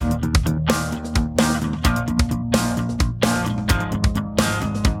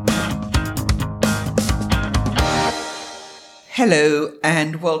Hello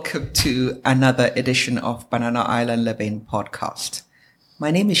and welcome to another edition of Banana Island Living podcast.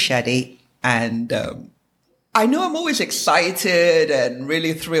 My name is Shade and I know I'm always excited and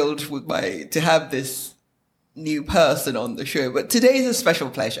really thrilled with to have this new person on the show, but today is a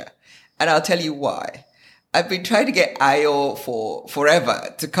special pleasure and I'll tell you why. I've been trying to get Ayo for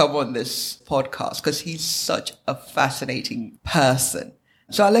forever to come on this podcast because he's such a fascinating person.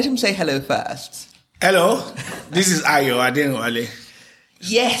 So I'll let him say hello first. Hello, this is Ayo Adenwale.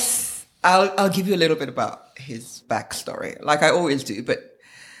 Yes, I'll give you a little bit about his backstory, like I always do. But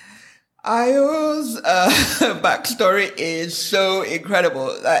Ayo's backstory is so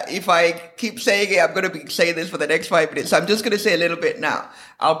incredible that if I keep saying it, I'm going to be saying this for the next 5 minutes. So I'm just going to say a little bit now.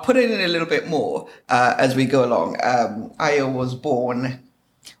 I'll put it in a little bit more as we go along. Ayo was born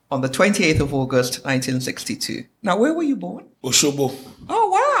on the 28th of August, 1962. Now, where were you born? Oshobo.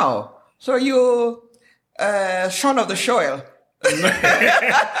 Oh, wow. So you're son of the soil.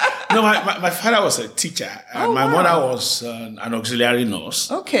 No, my father was a teacher. And my mother was an auxiliary nurse.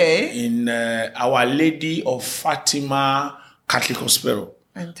 Okay. In Our Lady of Fatima Catholic Hospital.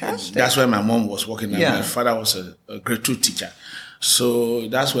 Fantastic. That's where my mom was working. Yeah. My father was a grade 2 teacher. So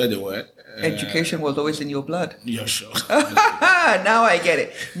that's where they were. Education was always in your blood. Yeah, sure. Now I get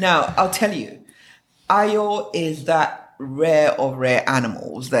it. Now, I'll tell you, Ayo is that rare of rare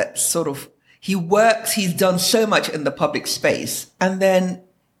animals that sort of, he's done so much in the public space, and then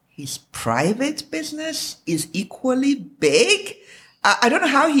his private business is equally big. I don't know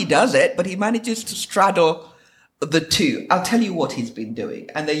how he does it, but he manages to straddle the two. I'll tell you what he's been doing,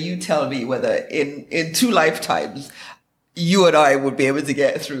 and then you tell me whether in 2 lifetimes, you and I would be able to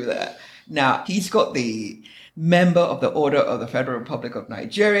get through that. Now, he's got the Member of the Order of the Federal Republic of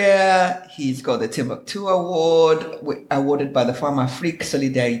Nigeria. He's got the Timbuktu Award, awarded by the Femme Afrique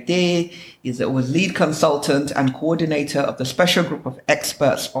Solidarité. He was lead consultant and coordinator of the special group of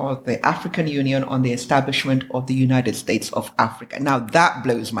experts of the African Union on the establishment of the United States of Africa. Now, that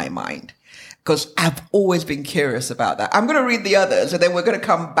blows my mind because I've always been curious about that. I'm going to read the others and then we're going to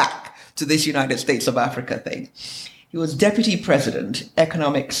come back to this United States of Africa thing. He was Deputy President,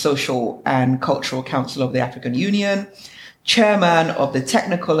 Economic, Social and Cultural Council of the African Union, Chairman of the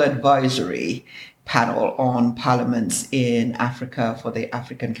Technical Advisory Panel on Parliaments in Africa for the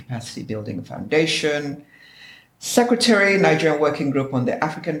African Capacity Building Foundation, Secretary, Nigerian Working Group on the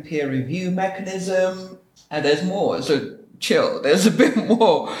African Peer Review Mechanism, and there's more, so chill, there's a bit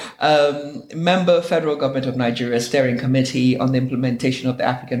more. Member, Federal Government of Nigeria Steering Committee on the Implementation of the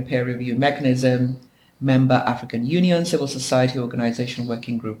African Peer Review Mechanism, Member African Union Civil Society Organization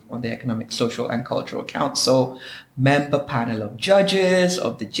Working Group on the Economic, Social and Cultural Council, Member Panel of Judges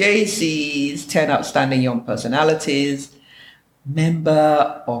of the JCs, 10 Outstanding Young Personalities,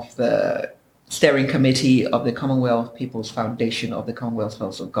 Member of the Steering Committee of the Commonwealth People's Foundation of the Commonwealth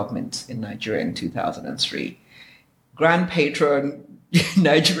House of Government in Nigeria in 2003, Grand Patron,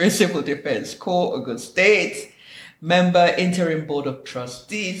 Nigeria Civil Defense Corps, Ogun State, Member Interim Board of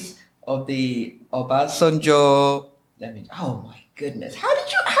Trustees of the Obasanjo. Oh my goodness. How do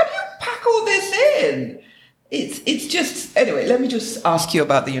you pack all this in? It's just, anyway, let me just ask you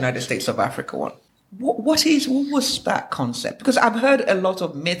about the United States of Africa one. What was that concept? Because I've heard a lot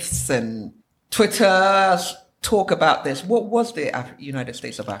of myths and Twitter talk about this. What was the United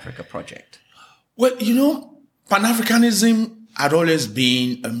States of Africa project? Well, Pan-Africanism had always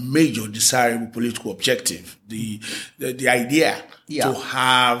been a major desirable political objective. The idea to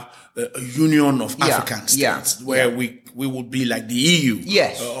have a union of African states where we would be like the EU,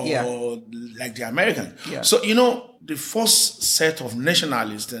 or like the Americans. Yeah. So, the first set of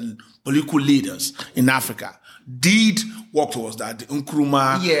nationalists and political leaders in Africa did work towards that. The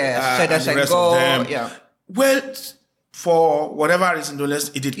Nkrumah, and the rest of them. Yeah. Well, for whatever reason,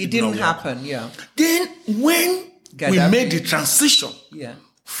 it didn't happen. Yeah. Then when Gaddafi, we made the transition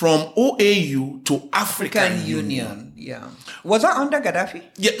from OAU to African Union. Yeah. Was that under Gaddafi?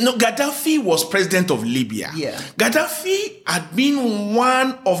 Yeah, no, Gaddafi was president of Libya. Yeah. Gaddafi had been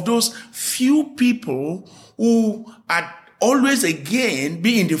one of those few people who had always again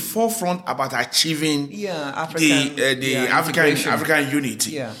been in the forefront about achieving African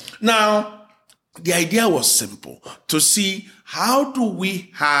unity. Yeah. Now, the idea was simple: to see how do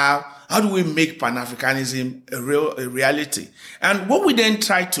we make Pan-Africanism a reality? And what we then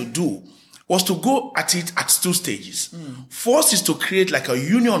tried to do was to go at it at 2 stages. First is to create like a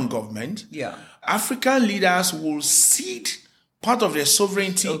union government. Yeah. African leaders will cede part of their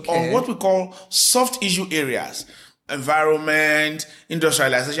sovereignty on what we call soft issue areas. environment,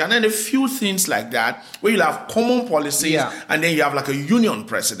 industrialization, and then a few things like that, where you'll have common policies, and then you have like a union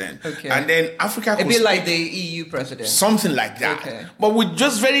president. Okay. And then Africa could... A bit like the EU president. Something like that. Okay. But with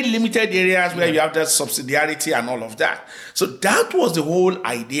just very limited areas where you have that subsidiarity and all of that. So that was the whole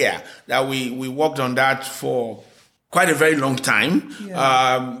idea that we worked on that for quite a very long time.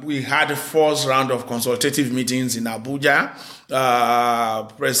 Yeah. We had a first round of consultative meetings in Abuja.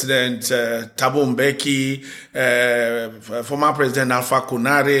 President Thabo Mbeki, former President Alpha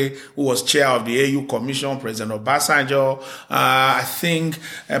Konare, who was chair of the AU Commission, President Obasanjo, I think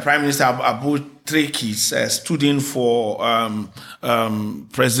Prime Minister Abu Trikis stood in for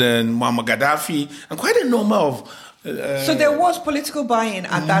President Muammar Gaddafi, and quite a number of so there was political buy-in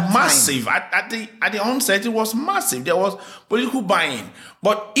at that massive. Time. At the onset, it was massive. There was political buy-in.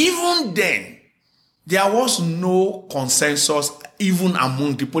 But even then, there was no consensus even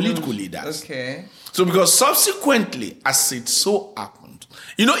among the political leaders. Okay. So because subsequently, as it so happened,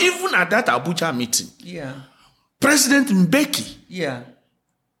 even at that Abuja meeting, President Mbeki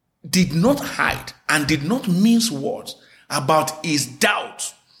did not hide and did not mince words about his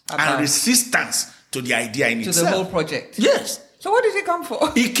doubt and resistance to the idea in itself. To the whole project. Yes. So what did he come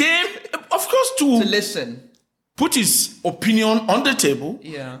for? He came, of course, to listen. Put his opinion on the table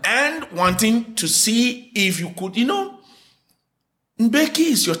and wanting to see if you could, Mbeki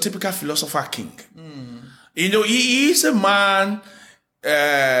is your typical philosopher king. He is a man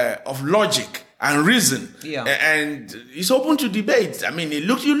of logic and reason, and he's open to debate. I mean,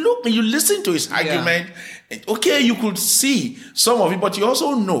 you listen to his argument. Okay, you could see some of it, but you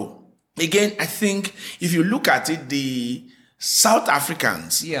also know. Again, I think if you look at it, the South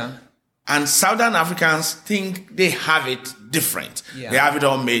Africans and Southern Africans think they have it different. They have it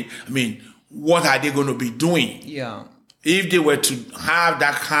all made. I mean, what are they going to be doing? If they were to have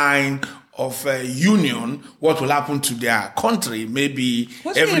that kind of union, what will happen to their country? Maybe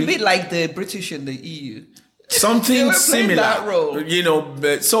wasn't it a bit like the British and the EU? Something similar. That role.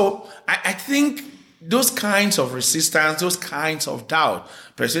 So I think those kinds of resistance, those kinds of doubt.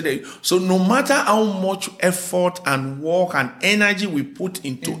 So no matter how much effort and work and energy we put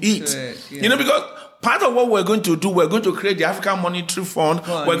into it, because part of what we're going to do, we're going to create the African Monetary Fund.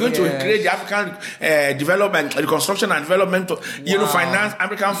 We're going to create the African Development, Reconstruction and Development, Finance,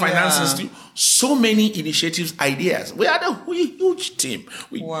 African Finance Institute. So many initiatives, ideas. We had a huge team.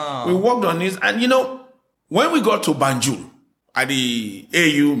 We worked on this. And, when we got to Banjul, at the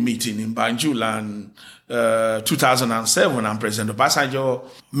AU meeting in Banjul and 2007, and President Obasanjo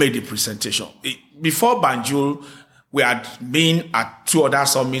made the presentation. Before Banjul, we had been at two other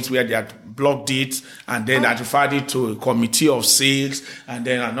summits where they had blocked it, and then had referred it to a committee of 6, and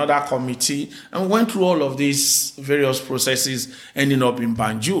then another committee, and we went through all of these various processes, ending up in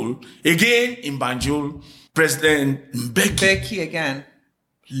Banjul. Again, in Banjul, President Mbeki again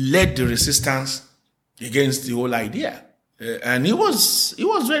led the resistance against the whole idea. And he was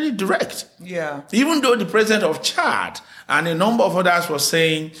very direct. Even though the president of Chad and a number of others were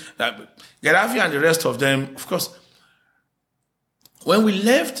saying that Gaddafi and the rest of them, of course, when we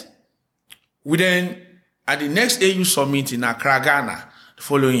left, we then, at the next AU summit in Accra, Ghana, the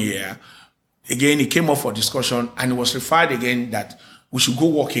following year, again, it came up for discussion, and it was referred again that we should go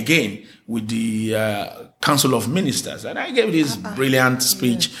work again with the Council of Ministers. And I gave this brilliant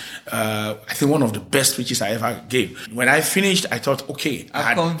speech. I think one of the best speeches I ever gave. When I finished, I thought, okay.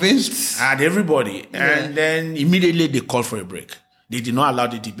 I had everybody. And then immediately they called for a break. They did not allow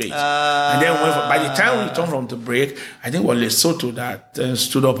the debate. And then by the time we returned from the break, I think it was Lesotho that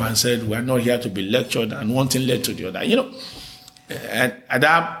stood up and said, we're not here to be lectured, and one thing led to the other. And at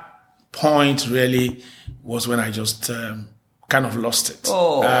that point really was when I just kind of lost it.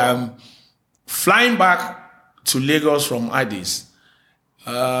 Flying back to Lagos from Addis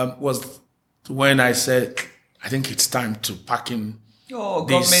was when I said, I think it's time to pack in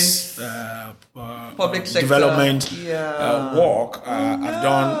this public sector development work.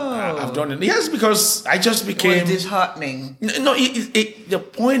 I've done it. Yes, because I just became... It was disheartening. No, the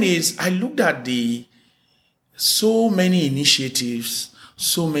point is, I looked at so many initiatives,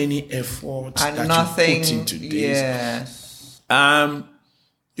 so many efforts and that nothing, you put into this.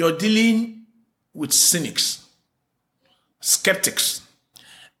 You're dealing with cynics, skeptics,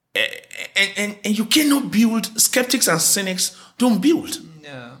 and you cannot build. Skeptics and cynics don't build.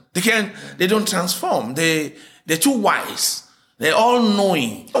 No, they don't transform. They're too wise. They're all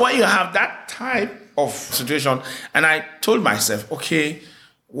knowing. When you have that type of situation, and I told myself, okay,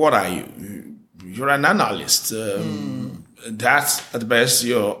 what are you? You're an analyst. That's at best.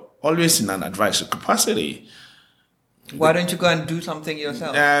 You're always in an advisory capacity. Why don't you go and do something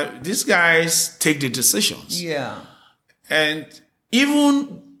yourself? These guys take the decisions. Yeah. And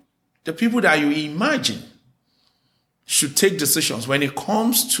even the people that you imagine should take decisions when it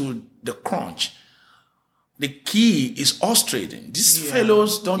comes to the crunch, the key is horse trading. These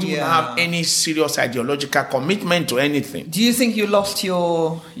fellows don't even have any serious ideological commitment to anything. Do you think you lost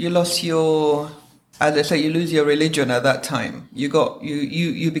your as I say, you lose your religion at that time?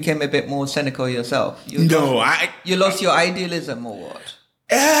 You became a bit more cynical yourself. You lost your idealism or what?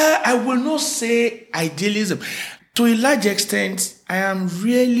 I will not say idealism. To a large extent, I am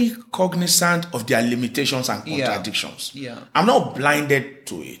really cognizant of their limitations and contradictions. I'm not blinded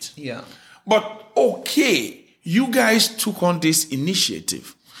to it. But okay, you guys took on this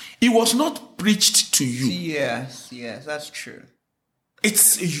initiative. It was not preached to you. Yes, that's true.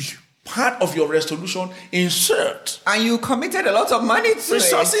 It's part of your resolution insert. And you committed a lot of money to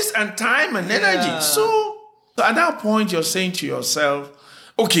resources and time and energy. So at that point, you're saying to yourself,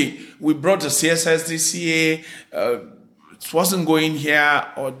 okay, we brought the CSSDCA, it wasn't going here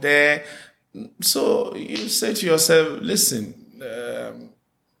or there. So you say to yourself, listen,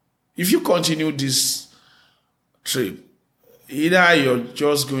 if you continue this trip, either you're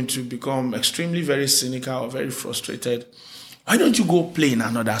just going to become extremely very cynical or very frustrated. Why don't you go play in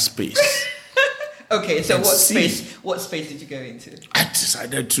another space? Okay, so what space did you go into? I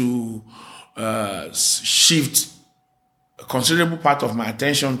decided to shift a considerable part of my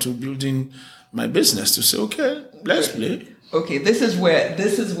attention to building my business, to say, okay, let's play. Okay, this is where it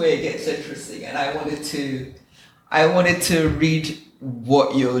gets interesting, and I wanted to read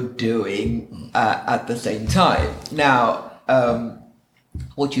what you're doing at the same time. Now,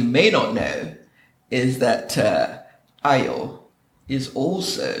 what you may not know is that Ayo is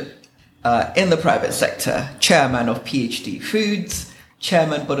also in the private sector, chairman of PhD Foods,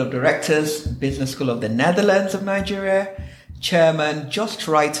 chairman board of directors, Business School of the Netherlands of Nigeria, chairman Just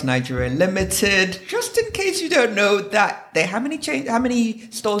Right Nigeria Limited. Just in case you don't know that, how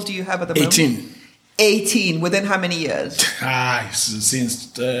many stores do you have at the moment? 18. 18 within how many years?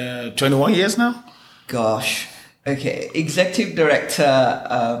 Since 21 years now. Gosh. Okay. Executive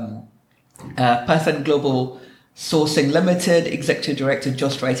director, Python Global Sourcing Limited, executive director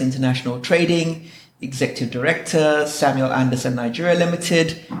Just Right International Trading, executive director Samuel Anderson Nigeria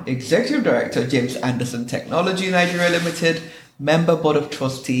Limited, executive director James Anderson Technology Nigeria Limited, member board of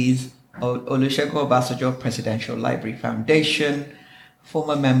trustees Olusegun Obasanjo Presidential Library Foundation,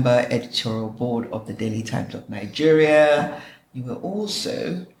 former member editorial board of the Daily Times of Nigeria. You were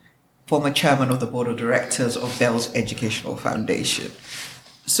also former chairman of the board of directors of Bell's Educational Foundation.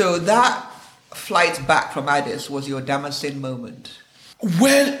 So that flight back from Addis was your Damascene moment?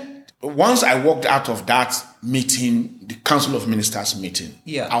 Well, once I walked out of that meeting, the Council of Ministers meeting,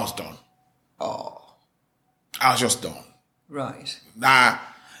 I was done. Oh. I was just done. Right.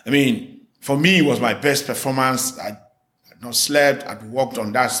 For me, it was my best performance. I had not slept. I'd worked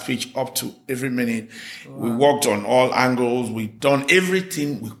on that speech up to every minute. Wow. We worked on all angles. We'd done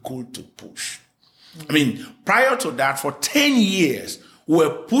everything we could to push. Prior to that, for 10 years, we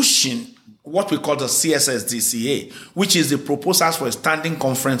were pushing what we call the CSSDCA, which is the proposals for a standing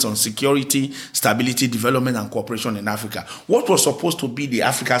conference on security, stability, development, and cooperation in Africa. What was supposed to be the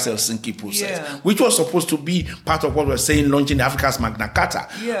Africa's Helsinki process, which was supposed to be part of what we're saying, launching Africa's Magna Carta.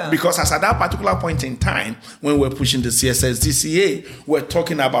 Because as at that particular point in time, when we're pushing the CSSDCA, we're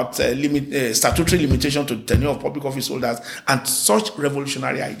talking about statutory limitation to the tenure of public office holders and such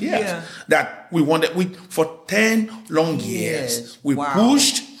revolutionary ideas that we wanted. For 10 long years, we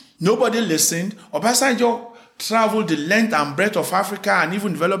pushed. Nobody listened. Obasanjo traveled the length and breadth of Africa and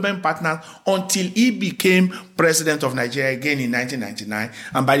even development partners until he became president of Nigeria again in 1999.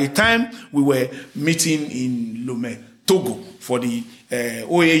 And by the time we were meeting in Lomé, Togo, for the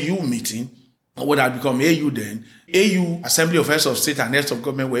OAU meeting, what had become AU then, AU, Assembly of Heads of State and Heads of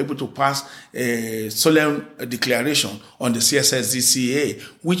Government, were able to pass a solemn declaration on the CSSDCA,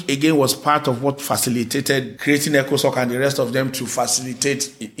 which again was part of what facilitated creating ECOSOC and the rest of them to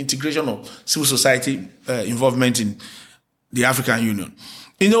facilitate integration of civil society involvement in the African Union.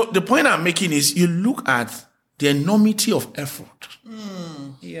 The point I'm making is you look at the enormity of effort,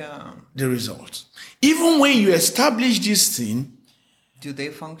 the results. Even when you establish this thing, do they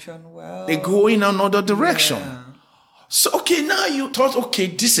function well? They go in another direction. So, now you thought,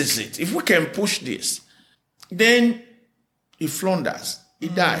 this is it. If we can push this, then it flounders.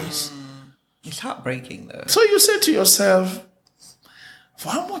 It dies. It's heartbreaking, though. So you say to yourself, for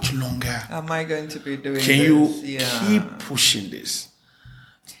how much longer am I going to be doing can you keep pushing this?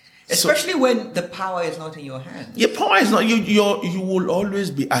 Especially when the power is not in your hands. Your power is not. You will always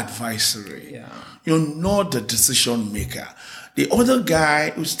be advisory. You're not the decision maker. The other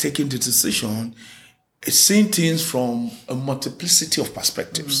guy who's taking the decision seeing things from a multiplicity of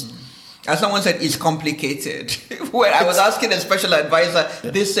perspectives. As someone said, it's complicated. When I was asking a special advisor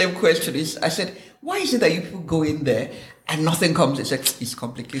this same question, I said, why is it that you people go in there and nothing comes? He said, it's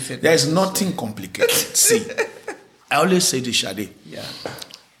complicated. There's nothing complicated. See, I always say this, Shade. Yeah.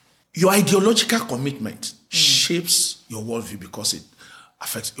 Your ideological commitment shapes your worldview because it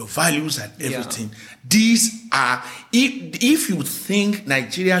affects your values and everything. Yeah. These are, if you think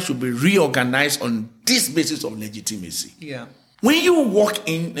Nigeria should be reorganized on this basis of legitimacy, when you walk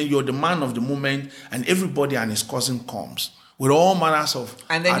in and you're the man of the moment and everybody and his cousin comes with all manners of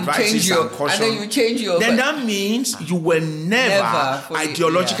advices and caution, then that means you were never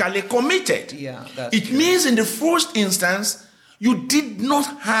ideologically committed. Yeah, it means in the first instance, you did not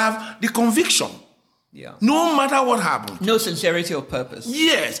have the conviction. Yeah. No matter what happened. No sincerity or purpose.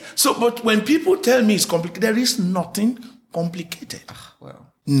 Yes. So, but when people tell me it's complicated, there is nothing complicated. Well.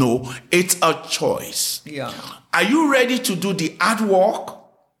 No, it's a choice. Yeah. Are you ready to do the hard work,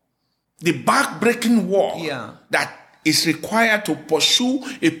 the back-breaking work that is required to pursue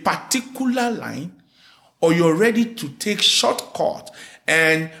a particular line, or you're ready to take shortcut?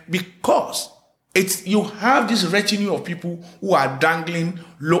 And because you have this retinue of people who are dangling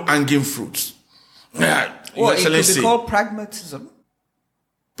low-hanging fruits. Well, it could be called pragmatism.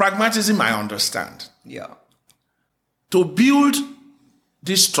 Pragmatism, I understand. Yeah. To build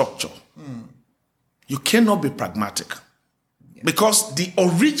this structure, you cannot be pragmatic. Yeah. Because the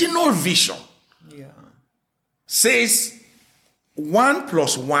original vision says 1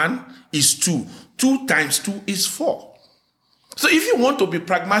 + 1 is 2. 2 × 2 is 4. So if you want to be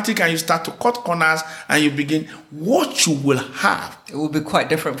pragmatic and you start to cut corners and you begin, what you will have, it will be quite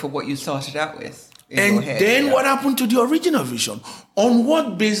different from what you started out with. And then what happened to the original vision? On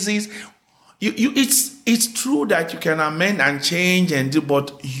what basis? It's true that you can amend and change and do,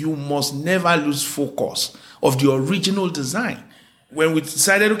 but you must never lose focus of the original design. When we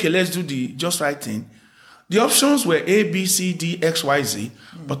decided, okay, let's do the just right thing, the options were A, B, C, D, X, Y, Z,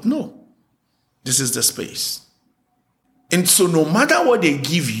 but no, this is the space. And so no matter what they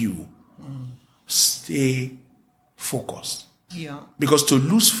give you, stay focused. Yeah. Because to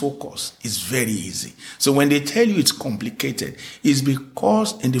lose focus is very easy. So when they tell you it's complicated, it's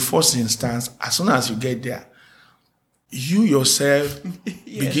because in the first instance, as soon as you get there, you yourself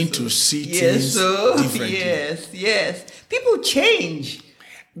begin to see things differently. Yes. People change.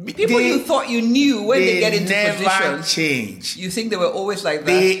 People you thought you knew when they get into positions. They never change. You think they were always like that?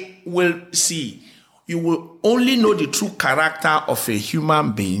 They will see. You will only know the true character of a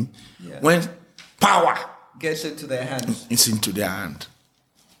human being when power gets into their hands. It's into their hand.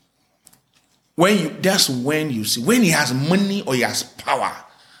 That's when you see. When he has money or he has power,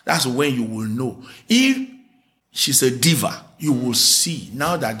 that's when you will know. If she's a diva, you will see.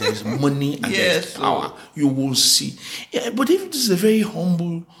 Now that there's money and there's power, you will see. Yeah, but if this is a very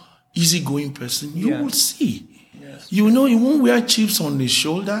humble, easygoing person, you will see. Yes. You know, he won't wear chips on his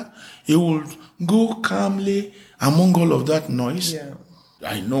shoulder. He will go calmly among all of that noise. Yeah.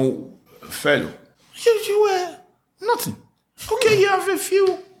 I know a fellow. You were nothing. Okay, you have a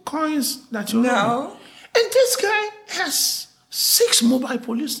few coins that you know. And this guy has 6 mobile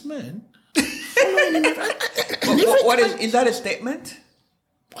policemen following him. What is that a statement?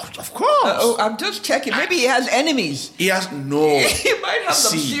 Of course. I'm just checking. Maybe he has enemies. He has no. He might have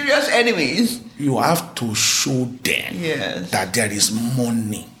some serious enemies. You have to show them that there is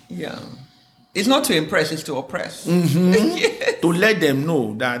money. Yeah. It's not to impress, it's to oppress. To let them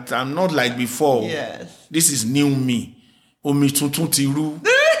know that I'm not like before. Yes. This is new me. Omi tuntun tiru.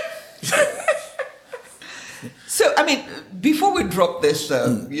 So, I mean, before we drop this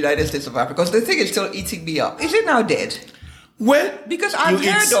United States of Africa, because the thing is still eating me up. Is it now dead? Well, because I've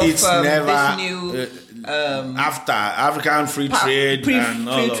heard of this new... after African free trade and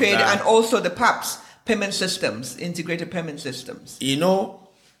all of that. And also the PAPS, payment systems, integrated payment systems. You know,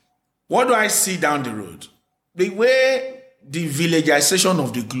 what do I see down the road? The way the villagization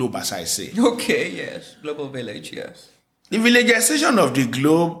of the globe, as I say. Okay, yes. Global village, yes. The villagization of the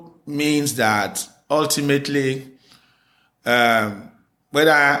globe means that ultimately,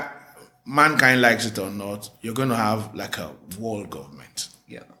 whether mankind likes it or not, you're going to have like a world government.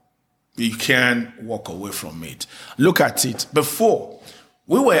 Yeah. You can't walk away from it. Look at it. Before,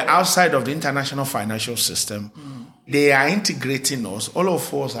 we were outside of the international financial system. They are integrating us. All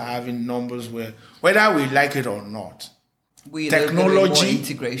of us are having numbers where, whether we like it or not, technology,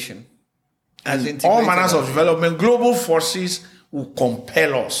 integration, and all manners of development, global forces will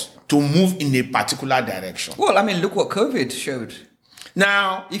compel us to move in a particular direction. Well, I mean, look what COVID showed.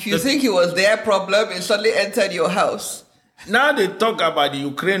 Now, if you think it was their problem, it suddenly entered your house. Now they talk about the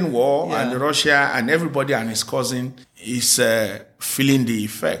Ukraine war and Russia, and everybody and his cousin is feeling the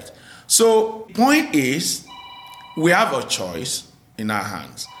effect. So, point is, we have a choice in our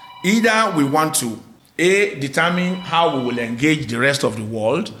hands. Either we want to, determine how we will engage the rest of the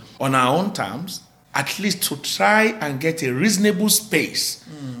world on our own terms, at least to try and get a reasonable space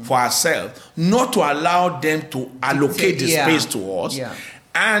for ourselves, not to allow them to allocate the space to us. Yeah.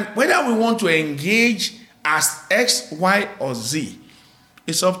 And whether we want to engage as X, Y, or Z,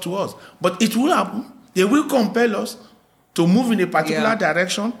 it's up to us. But it will happen. They will compel us to move in a particular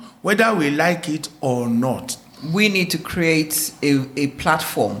direction, whether we like it or not. We need to create a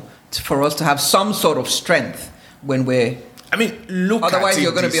platform for us to have some sort of strength when we're... Otherwise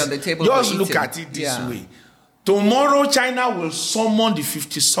you're going to be on the table. Just look at it this way. Tomorrow, China will summon the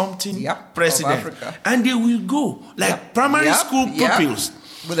 50-something president. And they will go, like primary school pupils.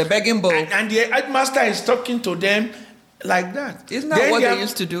 With a begging bowl. And the headmaster is talking to them like that. Isn't that what they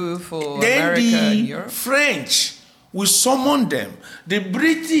used to do for America and Europe? The French will summon them. The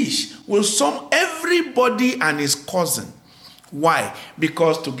British will summon everybody and his cousin. Why?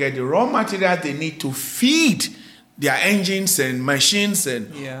 Because to get the raw material they need to feed their engines and machines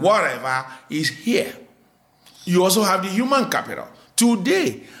and whatever is here. You also have the human capital.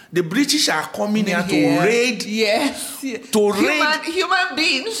 Today, the British are coming here to raid. Yes. Human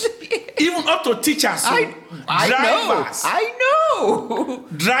beings. Even up to teachers. Drivers. I know.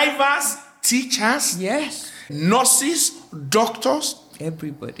 Drivers, teachers. Yes. Nurses, doctors.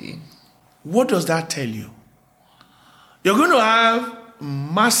 Everybody. What does that tell you? You're going to have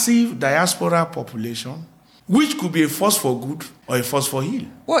massive diaspora population, which could be a force for good or a force for ill.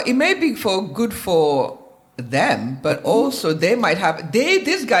 Well, it may be for good for them, but also they might have...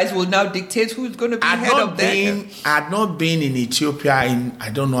 These guys will now dictate who's going to be head of them. I had not been in Ethiopia in I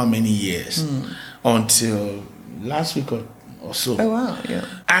don't know how many years, until last week or so. Oh, wow, yeah.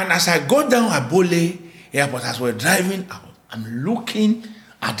 And as I got down at Bole Airport, as we're driving out, I'm looking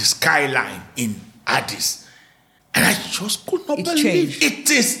at the skyline in Addis. And I just could not believe it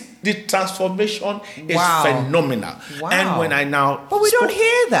is. The transformation is phenomenal. Wow. And when I now... But we don't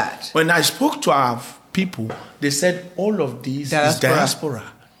hear that. When I spoke to our people, they said all of this is diaspora.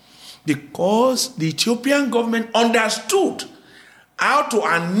 Because the Ethiopian government understood how to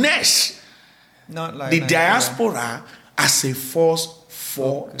harness the diaspora as a force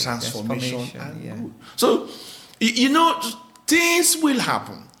for transformation and good. So, things will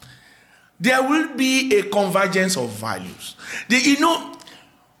happen. There will be a convergence of values.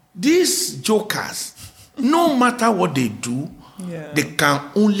 These jokers, no matter what they do, they can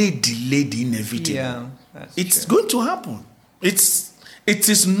only delay the inevitable. Yeah, it's going to happen. It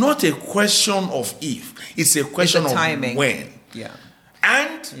is not a question of if. It's a question of timing. When. Yeah.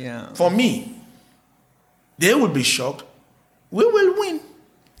 And for me, they will be shocked. We will win.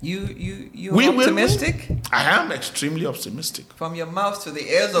 You're optimistic? I am extremely optimistic. From your mouth to the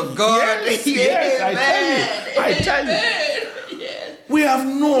ears of God. Yes, I tell you. Yes. We have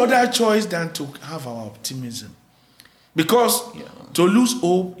no other choice than to have our optimism. Because to lose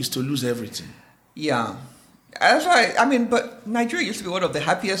hope is to lose everything. Yeah. That's right. But Nigeria used to be one of the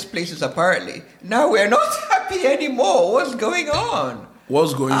happiest places, apparently. Now we're not happy anymore. What's going on?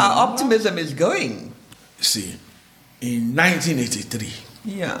 Our optimism is going. See, in 1983,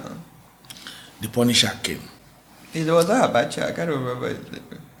 the Punisher came. Was that Abacha? I can't remember.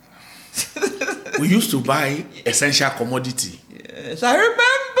 We used to buy essential commodity. Yes, I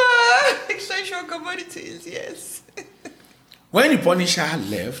remember. Essential commodities, yes. When the Punisher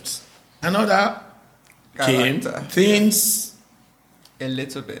left, another came. Things... A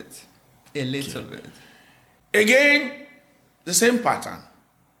little bit. Again, the same pattern.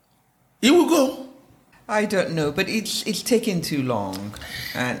 He will go. I don't know, but it's taking too long.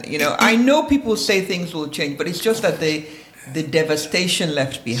 And, I know people say things will change, but it's just that the devastation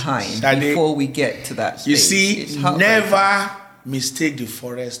left behind before we get to that stage. You see, never mistake the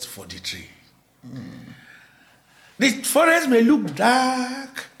forest for the tree. The forest may look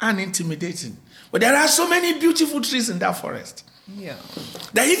dark and intimidating, but there are so many beautiful trees in that forest. Yeah.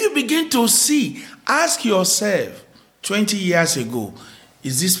 That if you begin to see, ask yourself, 20 years ago,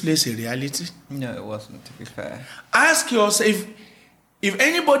 is this place a reality? No, it wasn't, to be fair. Ask yourself, if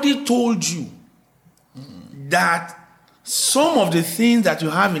anybody told you that some of the things that you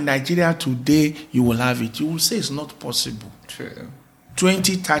have in Nigeria today, you will have it, you will say it's not possible. True.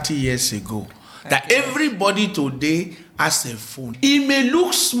 20, 30 years ago. That everybody today has a phone. It may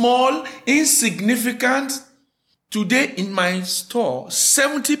look small, insignificant. Today in my store,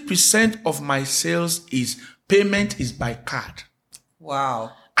 70% of my sales payment is by card.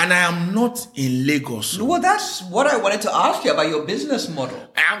 Wow. And I am not in Lagos. Well, that's what I wanted to ask you about your business model.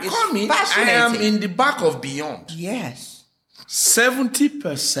 I am in the back of Beyond. Yes.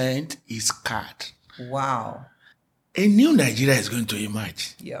 70% is card. Wow. A new Nigeria is going to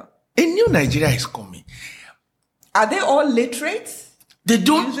emerge. Yeah. A new Nigeria is coming. Are they all literate? They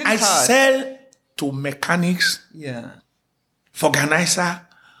don't. I sell to mechanics. Yeah. Organizer,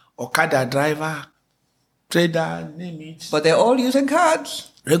 Okada driver, trader, name it. But they're all using cards.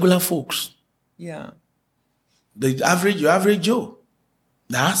 Regular folks. Yeah. Your average Joe.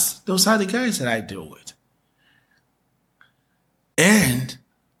 Those are the guys that I deal with. And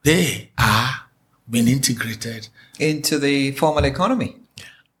they are being integrated into the formal economy. Yeah.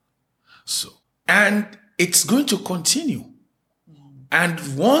 So, and it's going to continue. And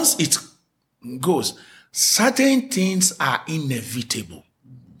once it goes, certain things are inevitable.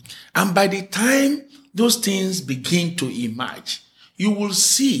 And by the time those things begin to emerge, you will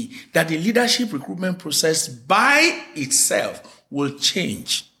see that the leadership recruitment process by itself will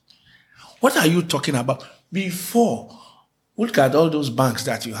change. What are you talking about? Before, look at all those banks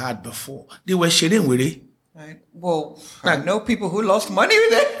that you had before. They were sharing with it. Right. Well, I know people who lost money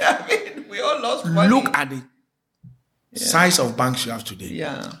with it. I mean, we all lost money. Look at the size of banks you have today.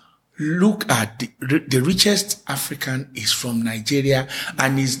 Yeah. Look at the richest African is from Nigeria,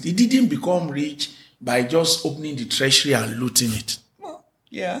 and he didn't become rich by just opening the treasury and looting it. Well,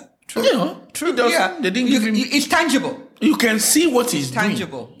 yeah, true. You know, true. Yeah. They didn't give him. It's tangible. You can see what he's doing.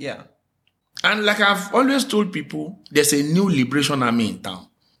 Tangible. Yeah. And like I've always told people, there's a new liberation army in town,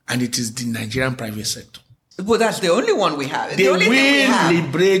 and it is the Nigerian private sector. Well, that's the only one we have. They will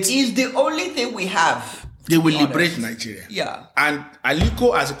liberate. Is the only thing we have. They will liberate Nigeria. Yeah. And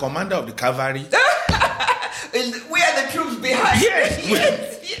Aliko, as a commander of the cavalry, we are the troops behind.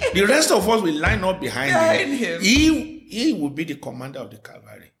 Yes. The rest of us will line up behind him. He will be the commander of the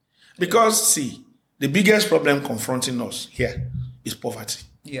cavalry. Because, see, the biggest problem confronting us here is poverty.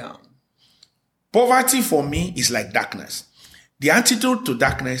 Yeah. Poverty for me is like darkness. The antidote to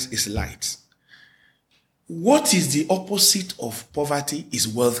darkness is light. What is the opposite of poverty is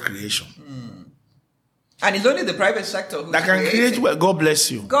wealth creation. And it's only the private sector who that can create wealth. God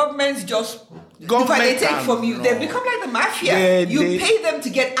bless you. Governments they take from you. They become like the mafia. You pay them to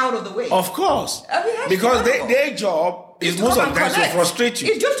get out of the way. Of course. Because their job is most of the time to frustrate you.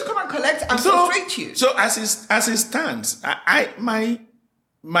 It's just to come and collect and frustrate you. So as it stands,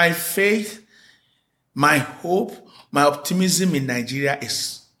 my faith, my hope, my optimism in Nigeria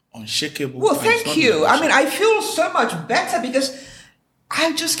is unshakable. Well, thank you. I mean, I feel so much better because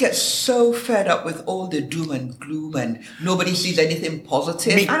I just get so fed up with all the doom and gloom and nobody sees anything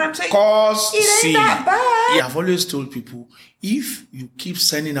positive. And I'm saying, it ain't that bad. I've always told people, if you keep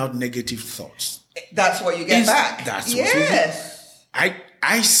sending out negative thoughts, that's what you get back. That's what you get.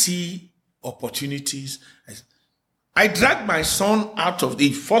 I see opportunities. I dragged my son out of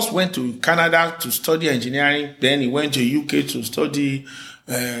he first went to Canada to study engineering, then he went to UK to study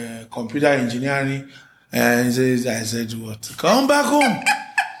computer engineering. And I said, what? Come back home.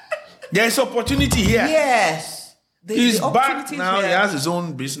 There's opportunity here. Yes. He's back now. He has his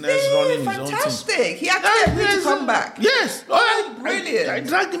own business, running his own thing. Fantastic. He actually agreed to come back. Yes. Brilliant. I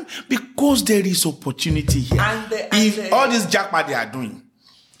dragged him because there is opportunity here. All this jackpot they are doing,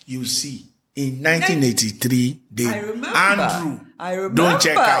 you see, in 1983, Andrew don't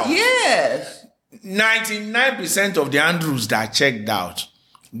check out. Yes. 99% of the Andrews that checked out,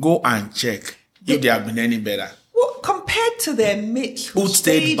 go and check. If they have been any better. Well, compared to their mates who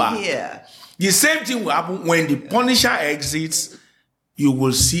stayed back here. The same thing will happen when the Punisher exits. You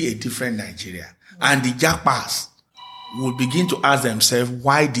will see a different Nigeria. And the jackpots will begin to ask themselves,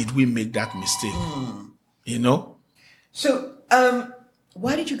 why did we make that mistake? You know? So,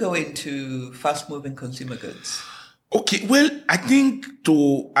 why did you go into fast-moving consumer goods? Okay, well, I think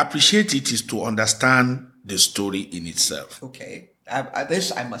to appreciate it is to understand the story in itself. Okay.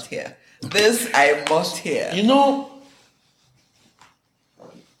 This I must hear. This I must hear. You know,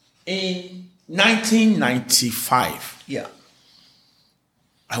 in 1995,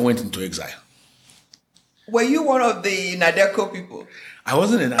 I went into exile. Were you one of the Nadeco people? I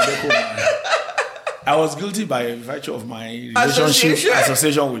wasn't a Nadeco man. I was guilty by virtue of my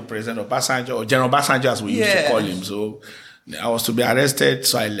association with President Obasanjo, or General Obasanjo as we used to call him. So I was to be arrested,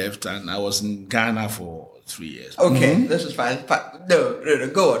 so I left, and I was in Ghana for 3 years. Okay, This is fine. No,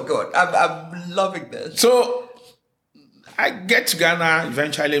 go on. I'm loving this. So I get to Ghana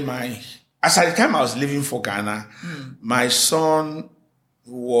eventually. As at the time I was leaving for Ghana, my son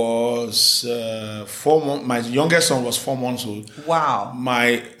was 4 months. My youngest son was 4 months old. Wow.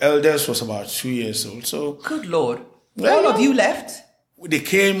 My eldest was about 2 years old. So good Lord, all of you left. they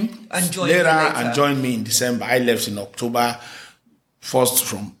came and later and joined me in December. I left in October, first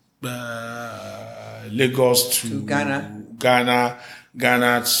from Lagos to Ghana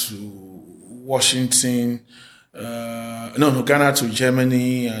to Washington. Ghana to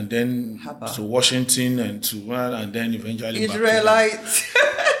Germany, and then to Washington, and then eventually Israelites.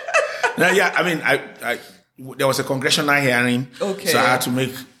 Yeah, I mean, I there was a congressional hearing, so I had to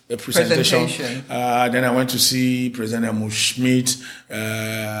make a presentation. Then I went to see President Helmut Schmidt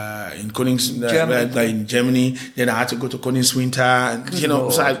in in Germany. Then I had to go to Königswinter, and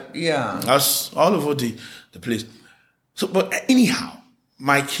so I was all over the place. So, but anyhow,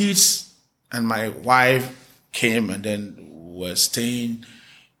 my kids and my wife came, and then were staying.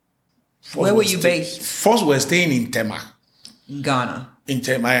 Where were you based? First, we were staying in Tema, Ghana. In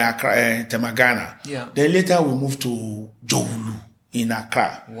Tema, Ghana. Yeah. Then later we moved to Jowulu in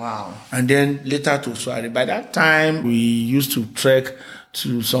Accra. Wow. And then later to Swari. By that time, we used to trek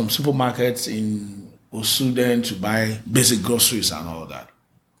to some supermarkets in Osuden to buy basic groceries and all that.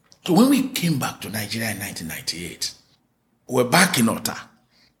 So when we came back to Nigeria in 1998, we were back in Ota.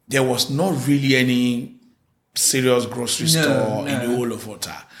 There was not really any serious grocery store in the whole of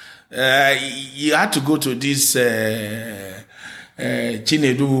Ota. You had to go to this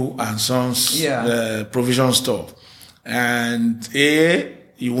Chinedu and Sons provision store. And A,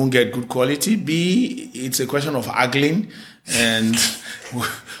 you won't get good quality. B, it's a question of haggling and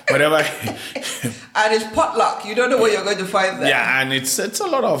whatever. And it's potluck. You don't know where you're going to find that. Yeah, and it's a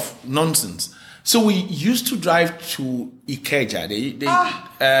lot of nonsense. So we used to drive to Ikeja.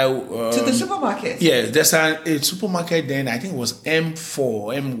 To the supermarket? Yeah, there's a supermarket then, I think it was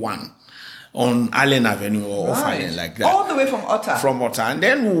M4, M1 on Allen Avenue or off Allen, like that. All the way from Ota? From Ota. And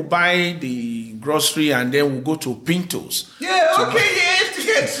then we'll buy the grocery and then we'll go to Pintos. Yeah, to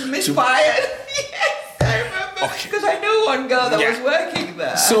get misfired. Yes, I remember. Because I knew one girl that was working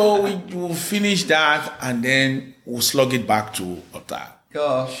there. So we'll finish that and then we'll slug it back to Ota.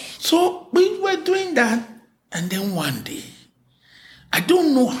 Gosh. So we were doing that, and then one day, I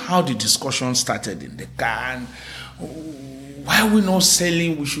don't know how the discussion started in the car. And why are we not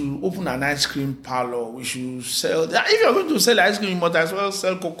selling? We should open an ice cream parlor. We should sell. If you're going to sell ice cream, you might as well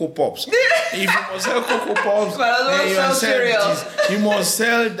sell Cocoa Pops. If you must sell Cocoa Pops, then you must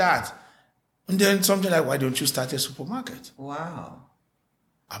sell that. And then something like, why don't you start a supermarket? Wow.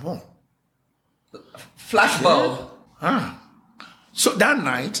 Abon. Flashbulb. So that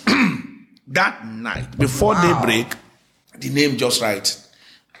night, before daybreak, the name Just Right.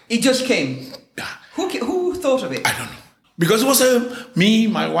 It just came. Yeah. Who thought of it? I don't know. Because it was me,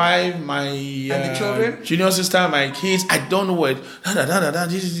 my wife, my and the children? Junior sister, my kids. I don't know what. Oh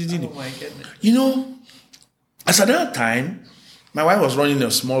my goodness. As at that time, my wife was running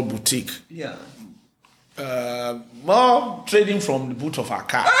a small boutique. Yeah. More trading from the boot of her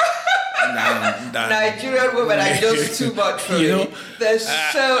car. Nigerian women are just too much for me. They're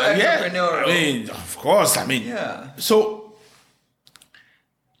so entrepreneurial. I mean, of course. So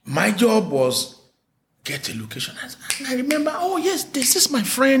my job was get a location. And I remember, this is my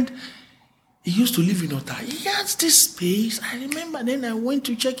friend. He used to live in Ota. He has this space. I remember. Then I went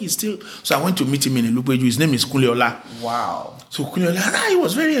to check his still. So I went to meet him in Ilupeju. His name is Kuliola. Wow. So Kuliola, he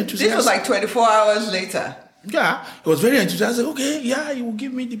was very enthusiastic. This was like 24 hours later. Yeah, he was very enthusiastic. Okay, he will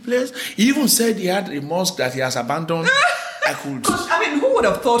give me the place. He even said he had a mosque that he has abandoned. Who would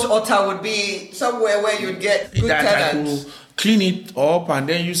have thought Ota would be somewhere where you'd get good tenants? I could clean it up and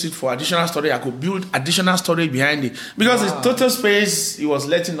then use it for additional storage. I could build additional storage behind it. Because the total space he was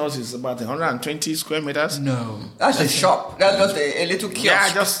letting us is about 120 square meters. No. That's a shop. That's just a little kiosk.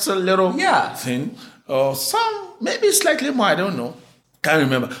 Yeah, just a little thing. Or some, maybe slightly more, I don't know. Can't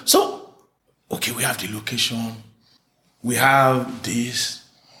remember. So, okay, we have the location. We have this.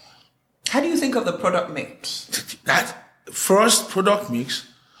 How do you think of the product mix? That first product mix,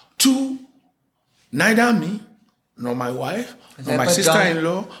 two, neither me, nor my wife, nor my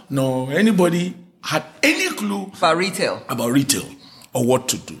sister-in-law, nor anybody had any clue about retail or what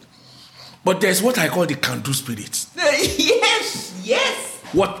to do. But there's what I call the can-do spirit. Yes.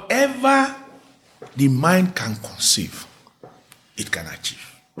 Whatever the mind can conceive, it can achieve.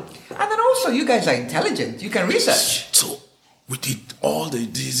 And then also, you guys are intelligent. You can research. So we did all the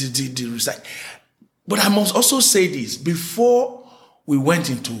research. But I must also say this. Before I went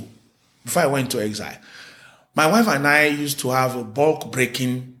into exile, my wife and I used to have a bulk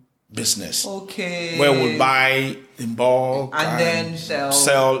breaking business. Okay. Where we'll buy in bulk. And then sell.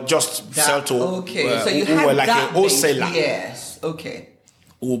 Sell to Okay. So you had were like that a wholesaler. Yes. Okay.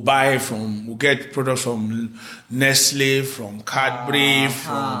 we'll get products from Nestle, from Cadbury,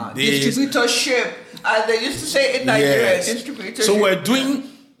 from this. Distributorship, as they used to say in Nigeria, distributorship. So we're doing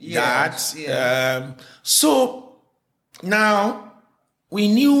that. Yeah. So now we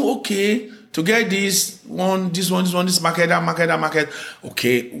knew, okay, to get this market, that market.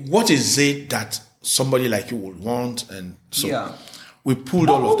 Okay, what is it that somebody like you would want? And so we pulled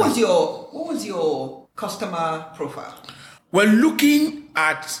all of that. What was your customer profile? We're looking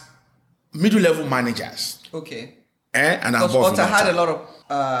at middle-level managers. Okay. And above. Ota had a lot of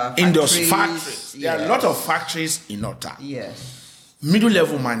factories. There are a lot of factories in Ota. Yes.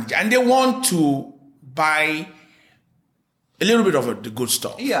 Middle-level manager. And they want to buy a little bit of the good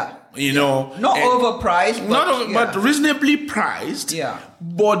stuff. Yeah. Not overpriced. But reasonably priced. Yeah.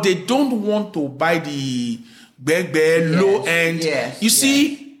 But they don't want to buy the low end. Yes. You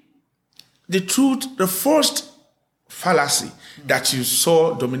see, the truth, the first fallacy that you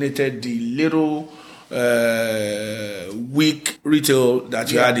saw dominated the little weak retail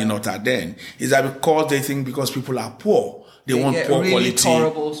that you had in Ota then is that because they think because people are poor, they want poor really quality.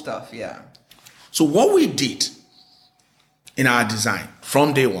 Horrible stuff, yeah. So what we did in our design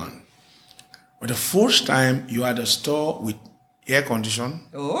from day one, for the first time you had a store with air condition.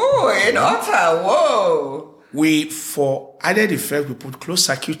 Oh, in Ota, whoa. For added effect, we put closed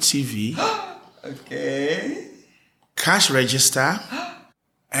circuit TV. Okay. Cash register,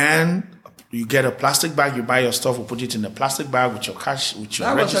 and you get a plastic bag. You buy your stuff, we put it in a plastic bag with your cash, with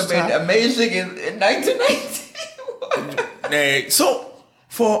your register. That must have been amazing in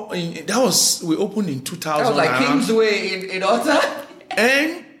 1990. We opened in 2000. That was like Kingsway in Ota.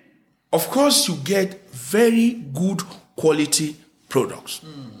 And of course, you get very good quality products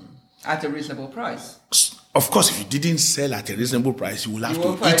at a reasonable price. Of course, if you didn't sell at a reasonable price, you will have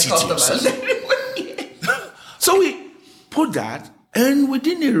to eat it yourself. So we put that, and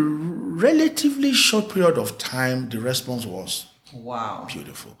within a relatively short period of time, the response was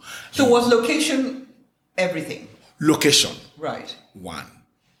beautiful. So was location everything? Location. Right. 1.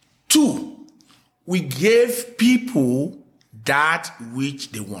 2, we gave people that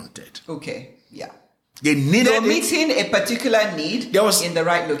which they wanted. Okay, yeah. They needed They were meeting a particular need in the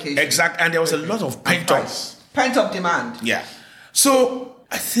right location. Exactly, and there was a lot of pent-up demand. Yeah. So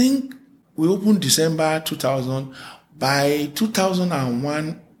I think we opened December 2000. By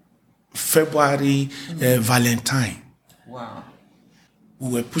 2001, February, Valentine. Wow. We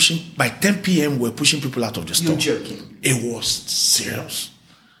were pushing, by 10 p.m., we were pushing people out of the store. You're joking. It was serious.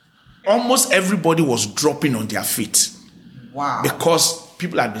 Almost everybody was dropping on their feet. Wow. Because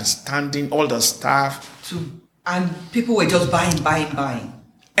people had been standing, all the staff. And people were just buying.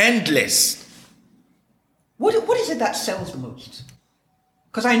 Endless. What is it that sells the most?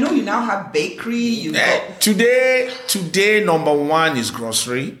 Because I know you now have bakery. Today, number 1 is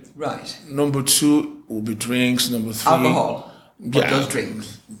grocery. Right. Number 2 will be drinks. Number 3, alcohol. But those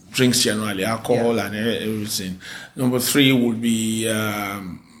drinks. Drinks generally, alcohol and everything. Number 3 would be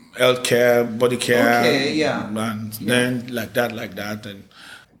healthcare, body care. Okay, yeah. And then like that. And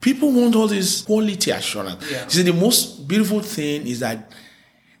people want all this quality assurance. Yeah. See, the most beautiful thing is that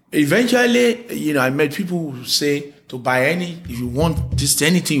eventually, I met people who say to buy if you want this,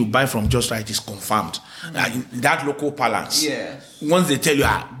 anything you buy from Just Right is confirmed. In that local balance. Yes. Once they tell you,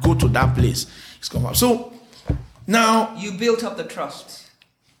 go to that place, it's confirmed. So now you built up the trust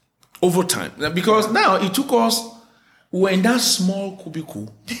over time, because now it took us. We were in that small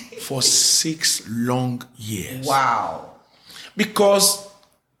cubicle for 6 long years. Wow. Because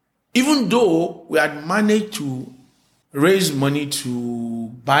even though we had managed to raise money to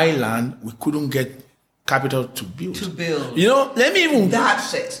buy land, we couldn't get capital to build. Let me even...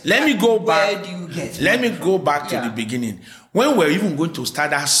 That's it. Let me go back. Where do you get it? Let me go back to the beginning. When we were even going to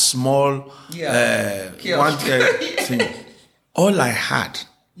start that small one thing, all I had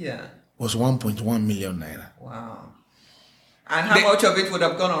was 1.1 million naira. Wow. And how much of it would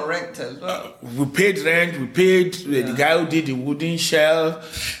have gone on rent as well? We paid rent. We paid the guy who did the wooden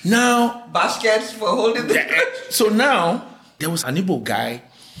shelf. Now... baskets for holding the... So now, there was an Igbo guy.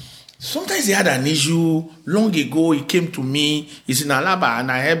 Sometimes he had an issue. Long ago, he came to me. He's in Alaba,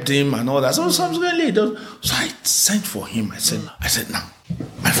 and I helped him and all that. So I sent for him. I said, now,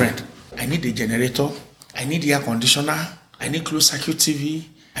 my friend, I need a generator. I need air conditioner. I need closed circuit TV.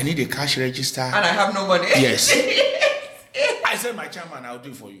 I need a cash register. And I have no money. Yes. I said, my chairman, I'll do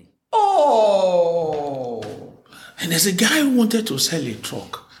it for you. Oh. And there's a guy who wanted to sell a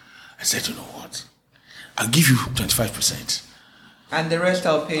truck. I said, you know what? I'll give you 25%. And the rest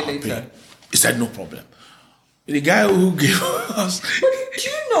I'll pay later. He said, no problem. The guy who gave us Do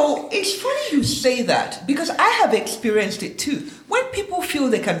you know, it's funny you say that because I have experienced it too. When people feel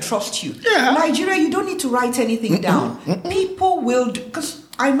they can trust you, Nigeria, you don't need to write anything down. People will, because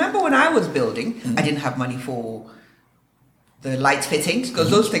I remember when I was building, I didn't have money for the light fittings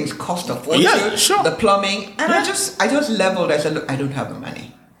because those things cost a fortune. Yeah, sure. The plumbing, and I just leveled. I said, look, I don't have the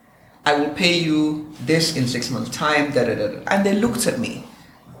money. I will pay you this in 6 months' time. And they looked at me,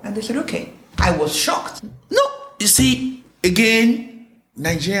 and they said, okay. I was shocked. No, you see, again,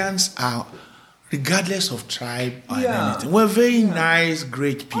 Nigerians are, regardless of tribe or anything, we're very nice,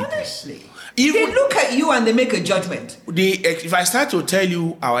 great people. Honestly. They look at you and they make a judgment. If I start to tell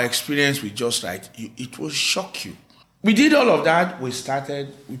you our experience with Just Right, it will shock you. We did all of that. We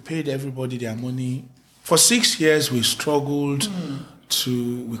paid everybody their money. For 6 years, we struggled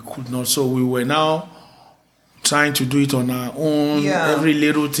we could not. So we were now trying to do it on our own. Every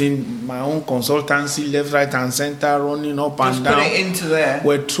little thing, my own consultancy, left, right, and center, running up and down. Put it into there.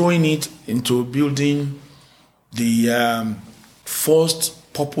 We're throwing it into building the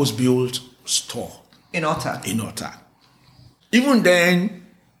first purpose-built store in Otta. Even then,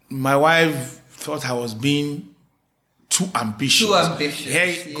 my wife thought I was being too ambitious.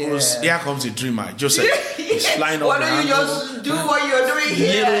 Here comes the dreamer. Joseph is flying Why off. Why don't you just do what you're doing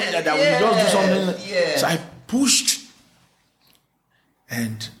here? That we just do something. So I pushed,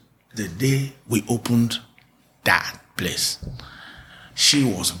 and the day we opened that place, she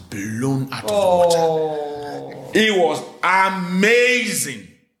was blown out of water. It was amazing,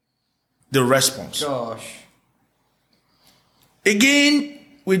 the response. Gosh. Again,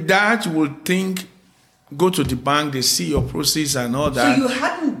 with that, you will think, go to the bank, they see your proceeds and all that. So you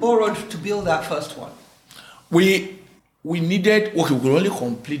hadn't borrowed to build that first one? We needed, we could only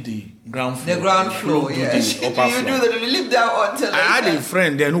complete the ground floor. The ground floor, yes. The upper floor. Did you leave that on till later? I had a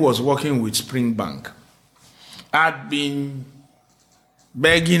friend then who was working with Spring Bank. I'd been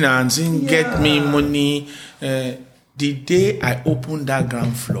begging and saying, get me money. The day I opened that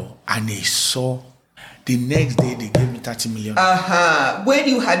ground floor and they saw, the next day they gave me 30 million. When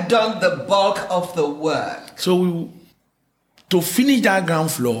you had done the bulk of the work. So to finish that ground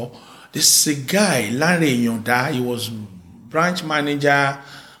floor, this guy, Larry Yonda, he was branch manager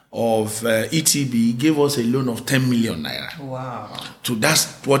of ETB, gave us a loan of 10 million naira. Wow. So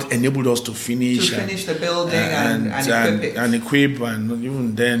that's what enabled us to finish. The building and equip it. And equip, and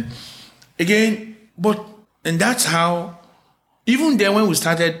even then. Again, and that's how, even then when we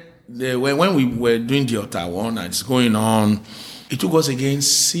started, when we were doing the Otta one and it's going on, it took us again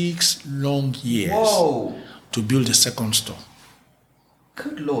 6 long years to build the second store.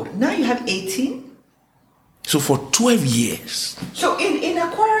 Good Lord. Now you have 18? So for 12 years. So in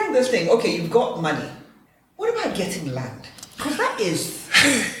acquiring this thing, okay, you've got money. What about getting land? Because that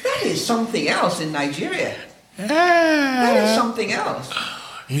is something else in Nigeria. That is something else.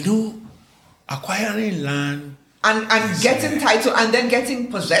 Acquiring land. And getting title and then getting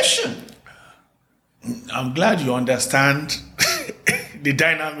possession. I'm glad you understand the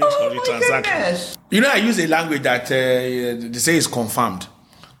dynamics of the transaction. Goodness. I use a language that they say is confirmed.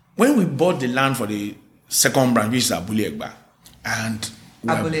 When we bought the land for the second branch, which is Abule Egba, and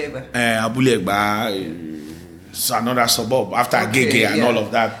Abule Egba is another suburb after Agege and all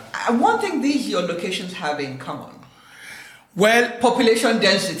of that. One thing your locations have in common. Well, population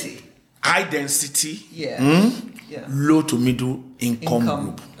density. High density. Yeah. Low to middle income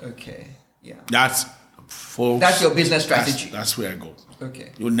group. Okay. Yeah. That's your business strategy. That's where I go.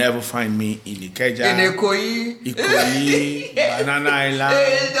 Okay. You'll never find me in Ikeja, in Ikoyi, Banana Island,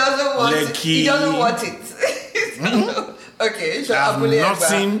 Lekki. He doesn't want it. Okay, so I have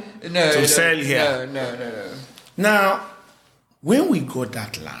nothing to sell here. No. Now, when we got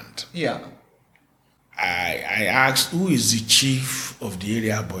that land, I asked, who is the chief of the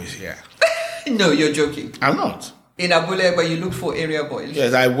area boys here? No, you're joking. I'm not. In Abule, but you look for area boys.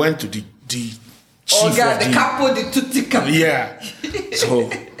 Yes, I went to the chief of the capo de tutti capo. Yeah. So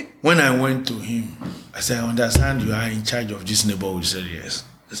when I went to him, I said, I understand you are in charge of this neighborhood. He said, yes.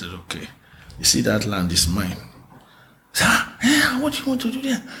 I said, okay. You see that land is mine. I said, what do you want to do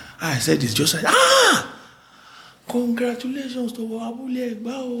there? I said, it's just like, congratulations to Abule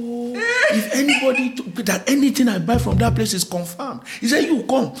Egba. If anybody, that anything I buy from that place is confirmed. He said, you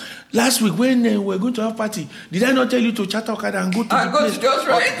come. Last week when we were going to have party, did I not tell you to chat Okada and go to the place? To Just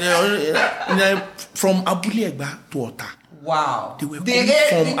Right. From Abule Egba to Otta. Wow. They were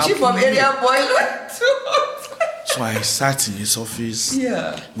the chief of area boy went to Otta. So I sat in his office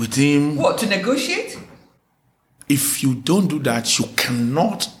with him. What, to negotiate? If you don't do that, you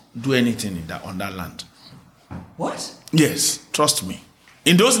cannot do anything on that land. What? Yes, trust me.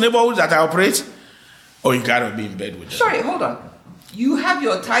 In those neighborhoods that I operate, you gotta be in bed with them. Sorry, hold on. You have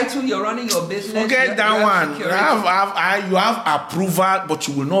your title, you're running your business. Forget that one. You have approval, but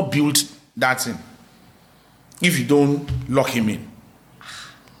you will not build that thing if you don't lock him in.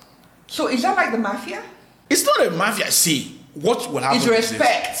 So is that like the mafia? It's not a mafia. See, what will happen? It's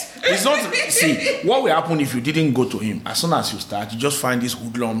respect. It's not. See, what will happen if you didn't go to him? As soon as you start, you just find these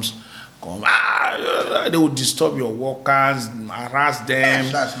hoodlums come. They will disturb your workers, harass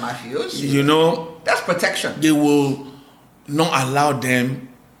them. That's mafiosi. You know. That's protection. They will not allow them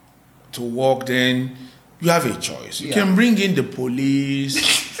to work. Then you have a choice. You can bring in the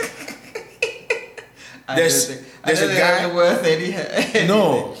police. There's a guy worth anything.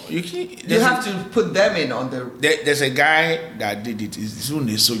 No, you have to put them in on the. There's a guy that did it. He's even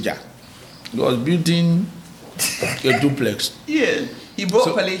a soldier. He was building a duplex. Yeah, he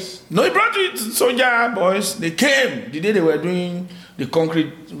brought police. No, he brought it. Soldier boys. They came the day they were doing the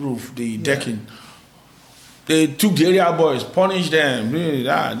concrete roof, the decking. They took the area boys, punished them.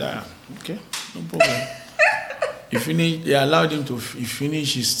 Okay, no problem. He finished. They allowed him to. He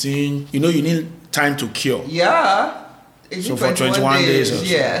finished his thing. You know, you need time to cure. Yeah. So for 21 days or so.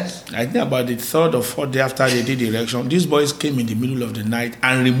 Yes. I think about the third or fourth day after they did the election, these boys came in the middle of the night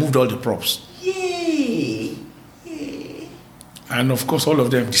and removed all the props. Yay. And of course, all of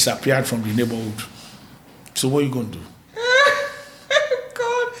them disappeared from the neighborhood. So what are you going to do?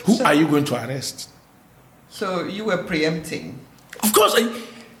 God. Who are you going to arrest? So you were preempting. Of course.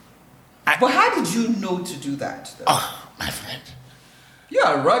 But how did you know to do that? Oh, my friend. You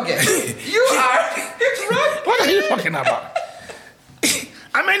are rugged. You are rugged. What are you talking about?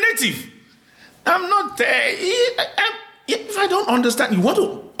 I'm a native. I'm not there. If I don't understand, you want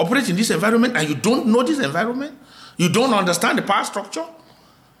to operate in this environment and you don't know this environment, you don't understand the power structure,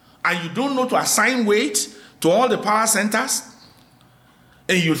 and you don't know to assign weight to all the power centers,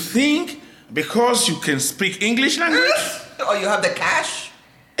 and you think because you can speak English language or you have the cash,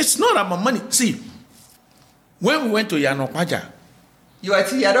 it's not about money. See, when we went to Yanokwaja, you are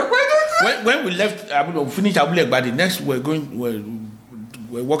to Yanokwaja? When we left, we finished Abule Gbadi, next we're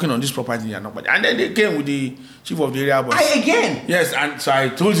working on this property in Yanokwaja. And then they came with the chief of the area boss. Again? Yes, and so I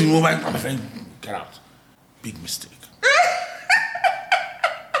told him, oh my friend, get out. Big mistake.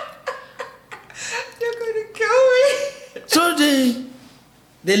 You're going to kill me. So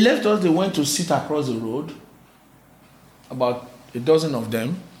they left us, they went to sit across the road, about a dozen of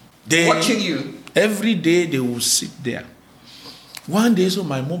them. Watching you? Every day they will sit there. One day, so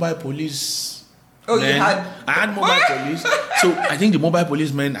my mobile police. Oh, men, I had mobile police. So I think the mobile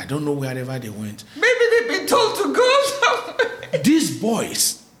policemen, I don't know wherever they went. Maybe they've been told to go somewhere. These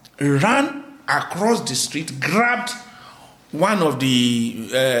boys ran across the street, grabbed one of the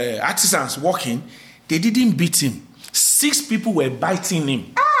artisans walking. They didn't beat him. 6 people were biting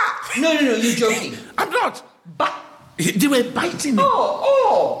him. No, you're joking. I'm not. But they were biting him.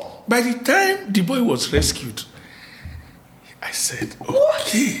 Oh. By the time the boy was rescued, I said,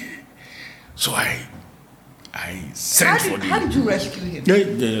 okay. So I sent for the... How did you rescue him?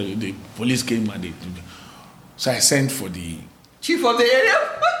 The police came and so I sent for the... Chief of the area?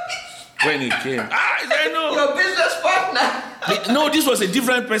 When he came. I said, no. Your business partner? No, this was a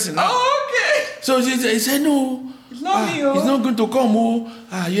different person now. Oh, okay. So he said, no. It's not me, oh. He's not going to come,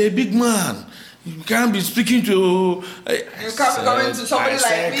 you're a big man. You can't be speaking to... You can't be coming to somebody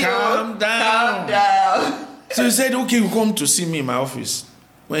like me. Calm down. Calm down. So he said, okay, you come to see me in my office.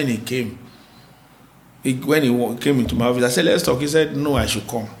 When he came, when he came into my office, I said, let's talk. He said, no, I should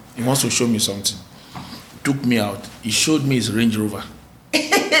come. He wants to show me something. Took me out. He showed me his Range Rover.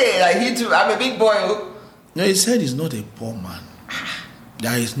 Like he too, I'm a big boy. Oh. No, he said he's not a poor man.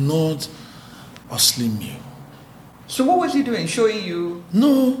 That is not hustling me. So what was he doing? Showing you?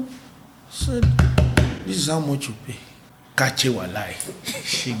 No. Said, this is how much you pay. Kache walai.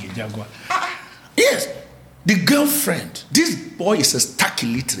 Shege Jaguar. Yes. The girlfriend. This boy is a stark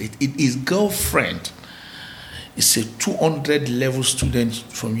illiterate. His girlfriend is a 200 level student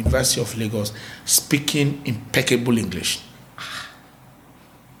from University of Lagos speaking impeccable English.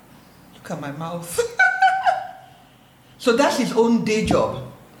 Look at my mouth. So that's his own day job.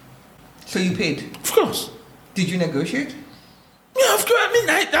 So you paid? Of course. Did you negotiate? Yeah, of course. I mean,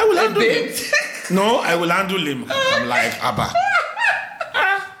 I will handle him. No, I will handle him. I'm like, Abba.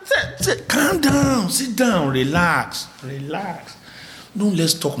 Calm down, sit down, relax. Don't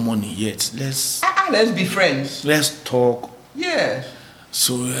let's talk money yet. Let's be friends. Let's talk. Yeah.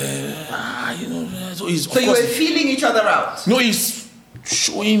 So so you were feeling each other out. No, he's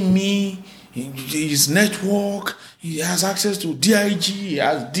showing me his network. He has access to DIG. He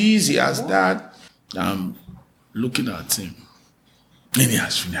has this. He has that. I'm looking at him, and he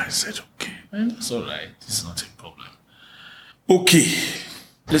has finished. I said, "Okay, that's all right. It's not a problem." Okay.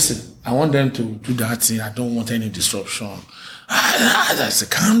 Listen, I want them to do that thing. I don't want any disruption. I said,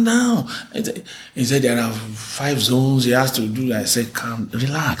 calm down. He said, there are 5 zones he has to do. I said,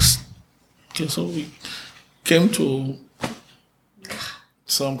 relax. Okay, so we came to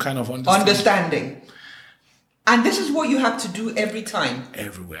some kind of understanding. And this is what you have to do every time.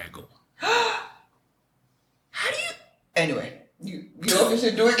 Everywhere I go. How do you... Anyway, you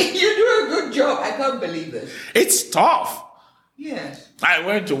obviously do it. You do a good job. I can't believe this. It's tough. Yes. I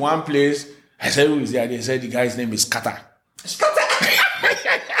went to one place. I said, who is there? They said the guy's name is Scatter. Scatter?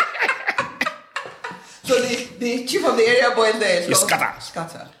 So the chief of the area boy there is Scatter.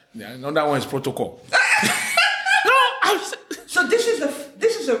 Scatter. Yeah, another one is Protocol. So this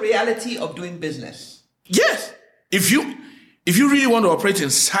is a reality of doing business. Yes. If you really want to operate in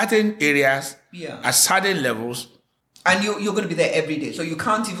certain areas, at certain levels, and you're going to be there every day, so you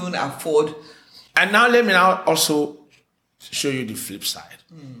can't even afford. And now let me also show you the flip side.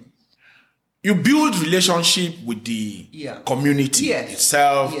 You build relationship with the community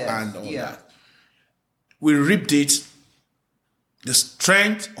itself and all that. We ripped it, the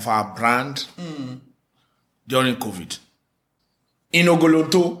strength of our brand during COVID. In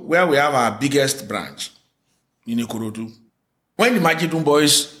Ogolonto, where we have our biggest branch, in Ikorodu, when the Majidun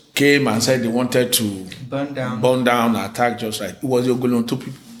boys came and said they wanted to burn down, attack just right, it was the Ogolonto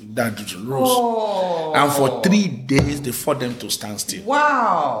people that rose. Oh. And for 3 days, they fought them to stand still.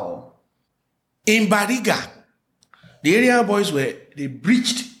 Wow. In Bariga, the area boys they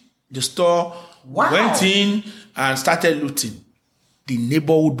breached the store, went in and started looting. The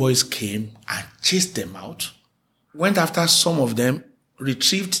neighborhood boys came and chased them out, went after some of them,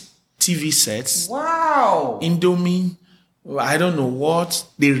 retrieved TV sets. Wow. Indomie, I don't know what.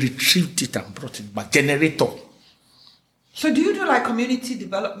 They retrieved it and brought it back. Generator. So do you do like community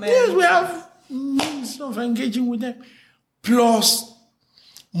development? Yes, we have means of engaging with them. Plus,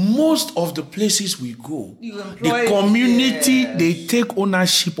 most of the places we go, the community, they take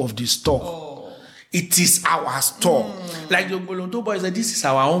ownership of the store. Oh. It is our store. Like the Ogolonto boys said, this is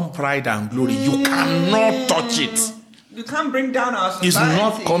our own pride and glory. You cannot touch it. You can't bring down our society. It's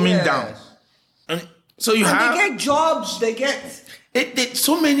not coming down. And so they get jobs, they get...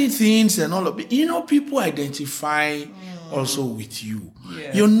 so many things and all of it. You know, people identify also with you.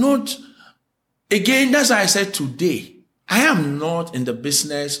 Yeah. You're not... Again, that's why I said today, I am not in the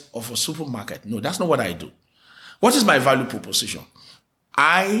business of a supermarket. No, that's not what I do. What is my value proposition?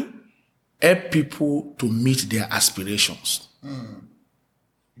 I help people to meet their aspirations.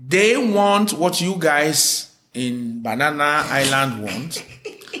 They want what you guys in Banana Island want.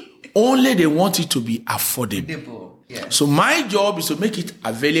 Only they want it to be affordable. Yes. So my job is to make it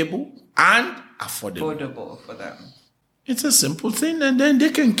available and affordable. Affordable for them. It's a simple thing, and then they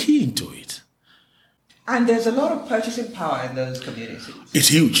can key into it. And there's a lot of purchasing power in those communities. It's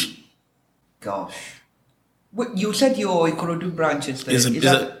huge. Gosh. You said your Ikorodu branch is there. It's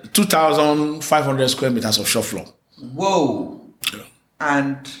 2,500 square meters of shop floor. Whoa. Yeah.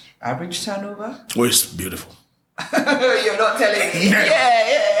 And average turnover? Oh, it's beautiful. You're not telling me.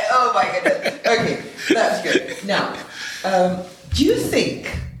 Yeah. Oh my goodness. Okay, that's good. Now, do you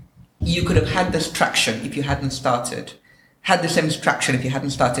think you could have had this traction if you hadn't started? Had the same traction if you hadn't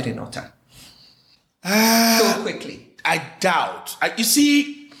started in Otta? So quickly. I doubt. You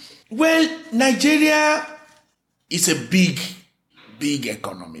see, well, Nigeria is a big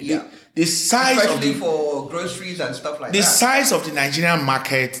economy. Yeah. The size especially for groceries and stuff like that. The size of the Nigerian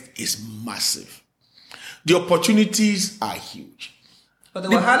market is massive. The opportunities are huge. But the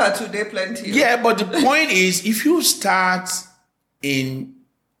wahala too, they're plenty. Yeah, but the point is, if you start in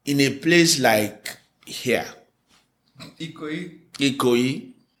a place like here,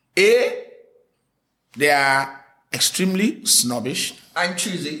 Ikoyi, they are extremely snobbish. And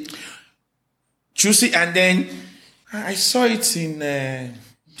choosy. And then I saw it in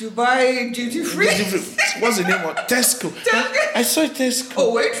Dubai duty free. What's the name of Tesco? I saw Tesco.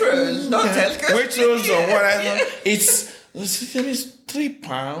 Oh, Waitrose, not Tesco. Waitrose or whatever. It's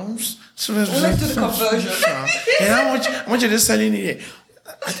 £3. So let's do the conversion. And how much are they selling it?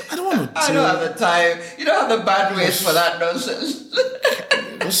 I don't want to. I don't have the time. You don't have the bandwidth for that nonsense.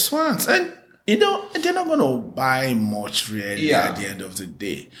 Those swans. And they're not going to buy much really at the end of the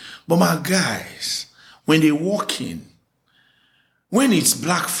day. But my guys, when they walk in, when it's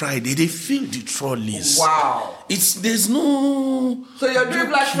Black Friday, they feel the trolleys. Wow. There's no... So you're doing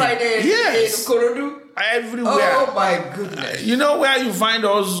Black Friday in Ikorodu? Everywhere. Oh my goodness. You know where you find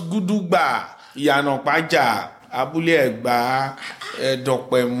us Gudugba, Yanokpaja, Abule Egba,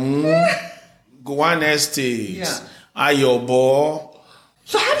 Dokpemu, Gowan Estate, Ayobo.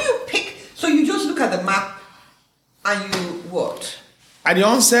 So how do you pick? So you just look at the map And you what? At the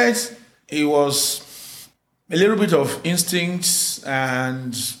onset, it was a little bit of instincts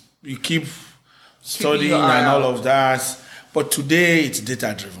and you keep studying and all of that. But today, it's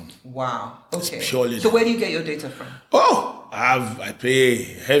data-driven. Wow. Okay. It's purely so where do you get your data from? Oh, I pay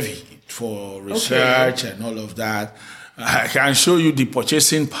heavy for research and all of that. I can show you the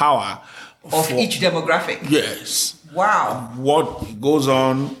purchasing power of each demographic. Yes. Wow. What goes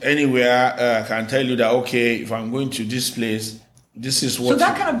on anywhere, I can tell you that, okay, if I'm going to this place, this is what... So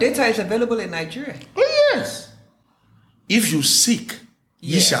that kind of data is available in Nigeria? Oh, yes. If you seek,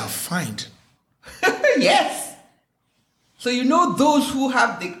 you shall find. Yes. So you know those who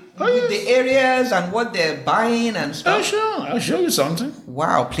have the areas and what they're buying and stuff? Oh, sure. I'll show you something.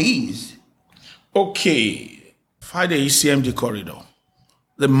 Wow, please. Okay. Friday ECMD corridor.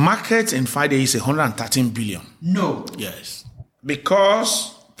 The market in 5 days is 113 billion. No. Yes.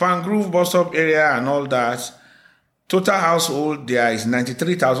 Because Pangrove bus stop area and all that, total household there is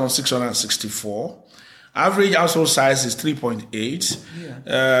 93,664. Average household size is 3.8.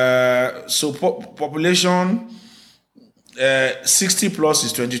 Yeah. So population 60 plus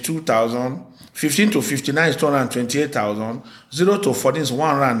is 22,000. 15 to 59 is 228,000. 0 to 14 is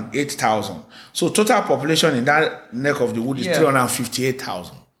 108,000. So total population in that neck of the wood is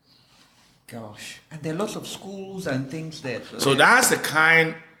 358,000. Gosh. And there are lots of schools and things there. So that's the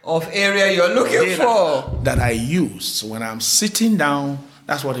kind of area you're looking for. That I use. So when I'm sitting down,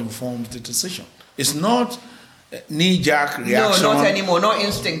 that's what informs the decision. It's not knee-jerk reaction. No, not anymore. Not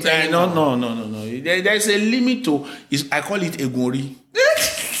instinct anymore. No. There's a limit to, I call it egori.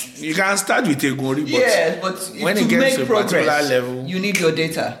 You can start with egori, but, but when it gets to a particular level, you need your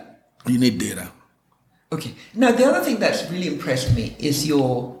data. You need data. Okay. Now, the other thing that's really impressed me is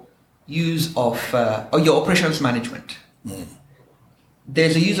your use of, or your operations management.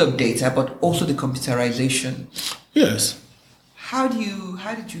 There's a use of data, but also the computerization. Yes. How did you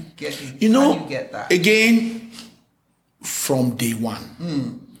get it? How do you get that? Again, from day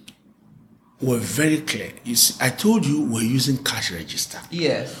one, we're very clear. You see, I told you we're using cash register.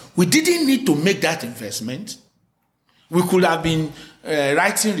 Yes. We didn't need to make that investment. We could have been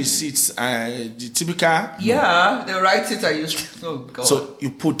writing receipts, the typical... Yeah, the receipts are used. Oh, God. So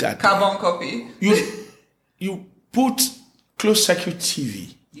you put that... Carbon copy. You put closed circuit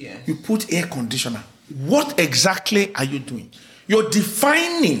TV. Yeah. You put air conditioner. What exactly are you doing? You're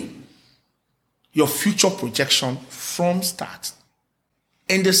defining your future projection from start.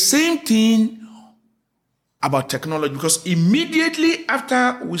 And the same thing about technology, because immediately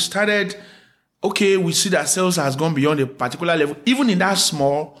after we started, we see that sales has gone beyond a particular level. Even in that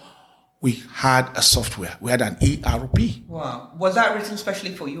small, we had a software. We had an ERP. Wow. Was that written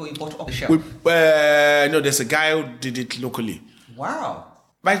specially for you or you bought off the shelf? No, there's a guy who did it locally. Wow.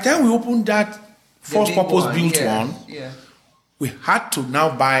 By the time we opened that first purpose built one, we had to now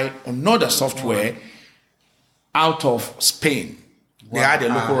buy another software out of Spain. Wow. They had a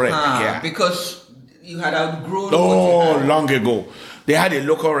local rep here. Because you had outgrown... long ago. They had a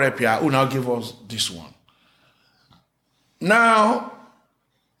local rep here who now gave us this one. Now...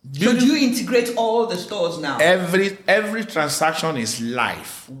 So do you integrate all the stores now? Every transaction is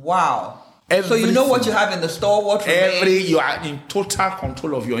live. Wow. So you know what you have in the store, what remains? You are in total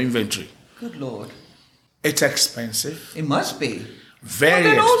control of your inventory. Good Lord. It's expensive. It must be. Very expensive. But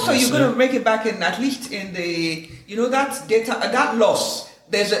then also you're going to make it back in, at least in the, that data, that loss.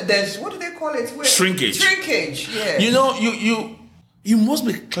 There's what do they call it? Shrinkage. Yeah. You must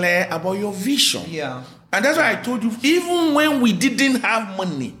be clear about your vision. Yeah. And that's why I told you, even when we didn't have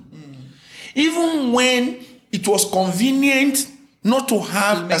money, even when it was convenient not to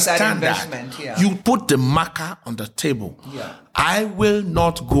have a standard, you put the marker on the table. Yeah. I will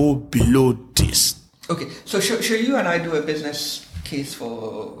not go below this. Okay, so shall you and I do a business case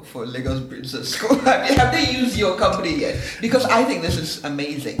for Lagos Business School? Have they used your company yet? Because I think this is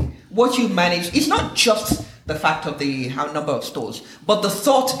amazing. What you manage, it's not just the fact of the number of stores, but the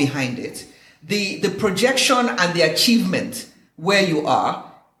thought behind it. The projection and the achievement where you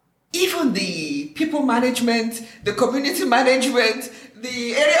are, even the people management, the community management,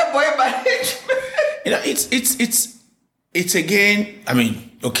 the area boy management. It's again,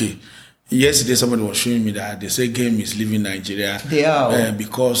 yesterday somebody was showing me that they say game is leaving Nigeria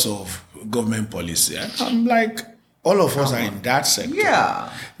because of government policy. I'm like, all of us are in that sector. Yeah.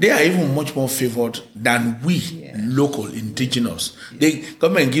 They are even much more favored than we, local, indigenous. The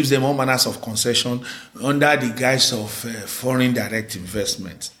government gives them all manners of concession under the guise of foreign direct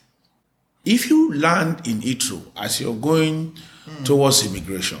investment. If you land in Heathrow as you're going towards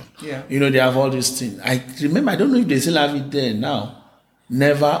immigration, they have all these things. I remember, I don't know if they still have it there now.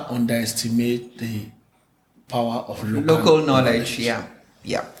 Never underestimate the power of local knowledge. Yeah.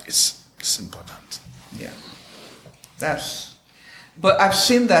 It's important. Yeah. But I've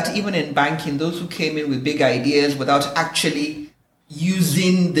seen that even in banking, those who came in with big ideas without actually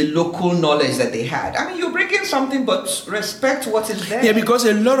using the local knowledge that they had. I mean, you're bringing something, but respect what is there. Yeah, because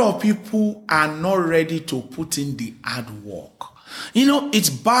a lot of people are not ready to put in the hard work. You know, it's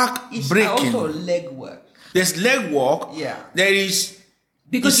breaking. It's also leg work. There's leg work. Yeah. There is...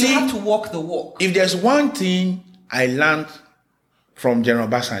 Because you have to walk the walk. If there's one thing I learned from General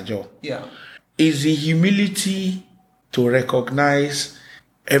Obasanjo, is the humility to recognize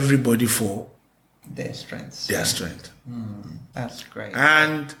everybody for their strengths. That's great.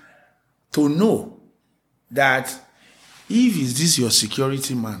 And to know that if is this your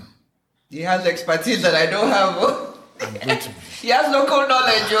security man, he has expertise that I don't have. I'm going to be. He has local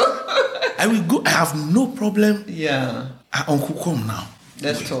knowledge. I will go. I have no problem. Yeah. Uncle, come now.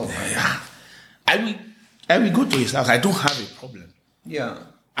 Let's talk. Yeah. I will go to his house. I don't have a problem. Yeah.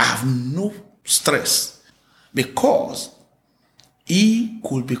 I have no stress because he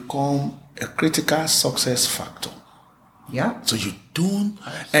could become a critical success factor. Yeah. So you don't,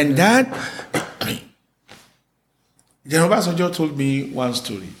 and that, I mean, General Obasanjo told me one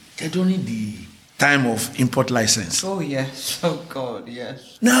story. During the time of import license. Oh yes. Oh God,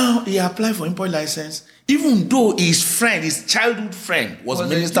 yes. Now he applied for import license, even though his childhood friend, was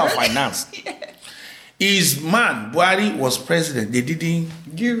Minister of Finance. Yes. His man, Buhari, was president. They didn't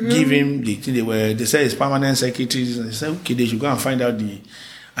give him the thing. They said his permanent secretary. They said, okay, they should go and find out the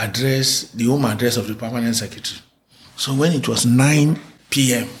address, the home address of the permanent secretary. So when it was 9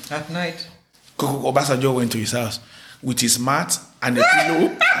 p.m. at night, Obasanjo went to his house with his mat and a pillow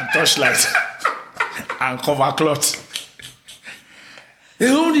and torchlight and cover cloth. That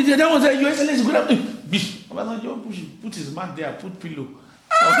was Your Excellency, good afternoon. Obasanjo put his mat there, put pillow.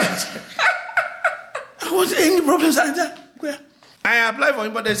 Was there any problems like that? Where? I applied for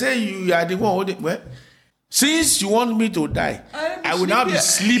him, but they say you are the one holding. Well, since you want me to die, I will now be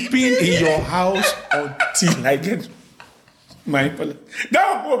sleeping in your house until I get my police.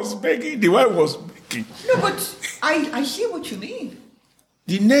 That was begging. The wife was begging. No, but I see what you mean.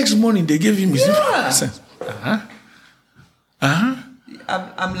 The next morning, they gave him his license.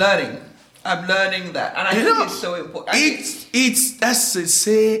 I'm learning. I'm learning that, and I think it's so important. That's to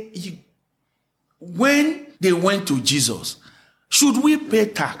say, when they went to Jesus, should we pay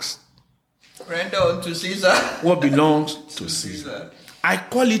tax? Render unto Caesar what belongs to Caesar. I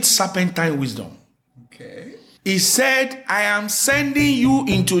call it serpentine wisdom. Okay. He said, I am sending you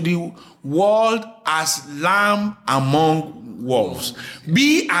into the world as lamb among wolves.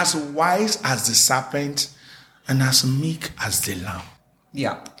 Be as wise as the serpent and as meek as the lamb.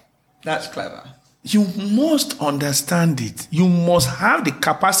 Yeah, that's clever. You must understand it. You must have the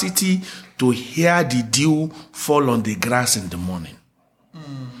capacity to hear the dew fall on the grass in the morning.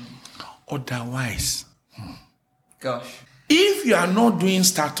 Otherwise, gosh, if you are not doing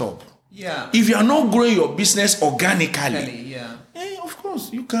startup, if you are not growing your business organically, of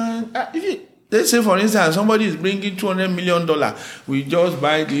course you can. Let's say, for instance, somebody is bringing $200 million. We just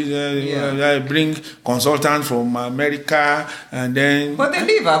buy this, bring consultants from America, and then. But they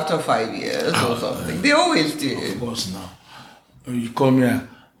leave after 5 years or something. They always do. Of course, now you come here,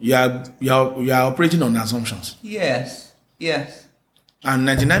 you are operating on assumptions. Yes. And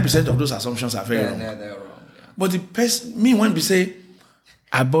 99% of those assumptions are very wrong. They're wrong. Yeah. But the person, when we say,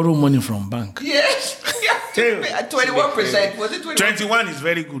 I borrow money from bank. Yes. 21%. Was it 21? 21 is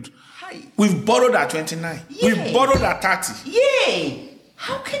very good. We've borrowed at 29. Yay. We've borrowed at 30. Yay!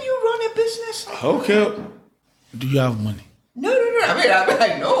 How can you run a business like that? Do you have money? No.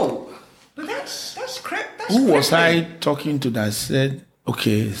 I know. But that's crap. Who was I talking to that said,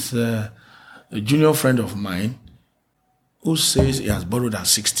 okay, it's a junior friend of mine who says he has borrowed at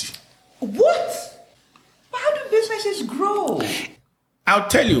 60. What? How do businesses grow? I'll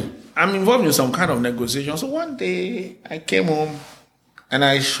tell you. I'm involved in some kind of negotiation. So one day I came home and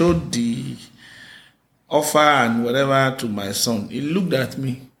I showed the offer and whatever to my son. He looked at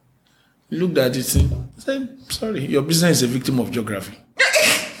me. He looked at it and said, sorry, your business is a victim of geography.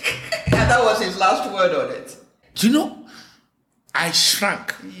 And that was his last word on it. Do you know, I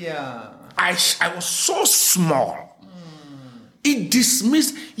shrank. Yeah. I was so small. It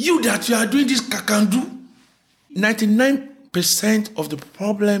dismissed you that you are doing this kakandu. 99% of the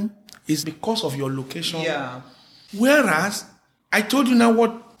problem is because of your location. Yeah. Whereas, I told you now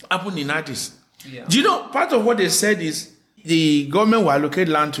what happened in Addis. Yeah. Do you know, part of what they said is the government will allocate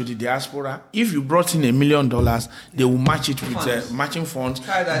land to the diaspora. If you brought in $1 million, they will match it with matching funds,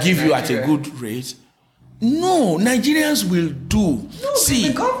 give you at a good rate. No, Nigerians will do. No, see,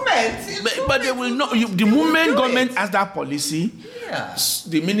 the government. But they will not. The moment government has that policy,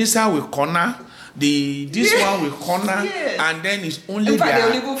 the minister will corner. This one will corner, and then it's only in fact,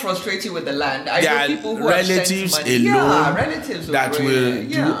 they'll even frustrate you with the land. I know people who relatives have sent money. alone relatives that will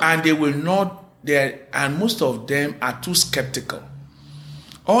do, and they will not. And most of them are too skeptical.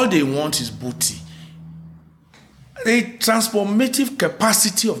 All they want is booty. The transformative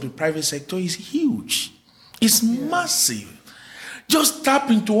capacity of the private sector is huge. It's massive. Just tap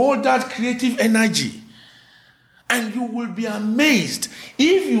into all that creative energy, and you will be amazed.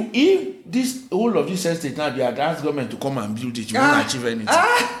 If this all of this estate now they ask government to come and build it, you won't achieve anything.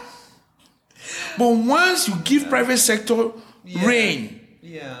 But once you give private sector reign,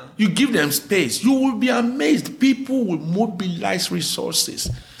 you give them space, you will be amazed. People will mobilize resources.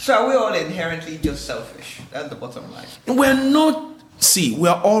 So are we all inherently just selfish? That's the bottom line. We're not. See, we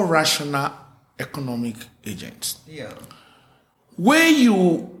are all rational economic agents. Where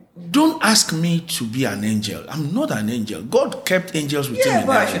you don't ask me to be an angel. I'm not an angel. God kept angels with him. Yeah,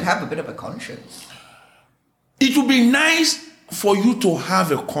 but I should have a bit of a conscience. It would be nice for you to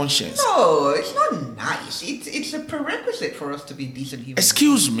have a conscience. No, it's not nice. It's a prerequisite for us to be decent humans.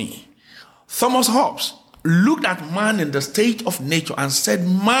 Excuse me. Thomas Hobbes looked at man in the state of nature and said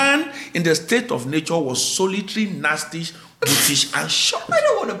man in the state of nature was solitary, nasty, brutish, and short. I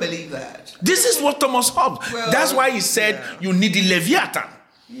don't want to believe that. This is what Thomas Hobbes. That's why he said you need the Leviathan.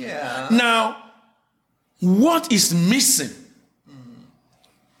 Now, what is missing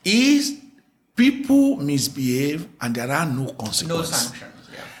is people misbehave and there are no consequences. No sanctions.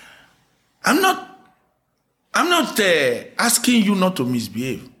 I'm not asking you not to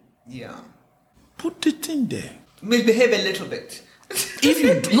misbehave. Put it in there. Misbehave a little bit.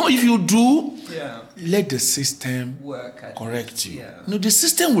 If you do, let the system correct you. No, the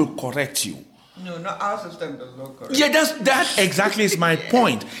system will correct you. No, not our system does not correct. That exactly is my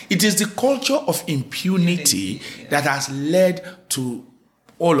point. It is the culture of impunity that has led to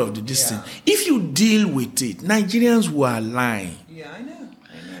all of this thing. If you deal with it, Nigerians who are lying. I know.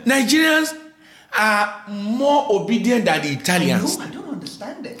 Nigerians are more obedient than the Italians. I don't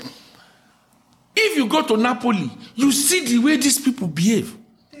understand it. If you go to Napoli, you see the way these people behave.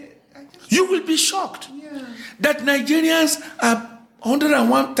 You will be shocked that Nigerians are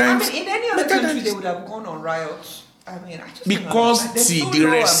 101 times. In any other country, they would have gone on riots. Because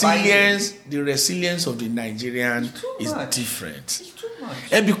the resilience of the Nigerian is different. It's too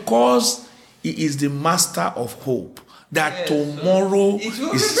much. And because he is the master of hope. That tomorrow it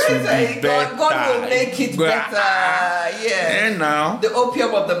will be better. God will make it better. And now, the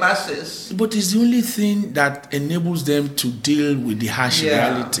opium of the masses. But it's the only thing that enables them to deal with the harsh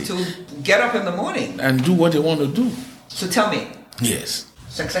reality. To get up in the morning and do what they want to do. So tell me. Yes.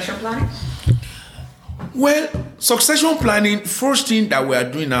 Succession planning? Well, succession planning, first thing that we are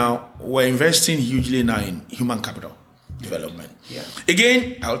doing now, we're investing hugely now in human capital development.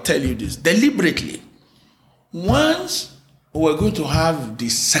 Again, I'll tell you this deliberately. Once we're going to have the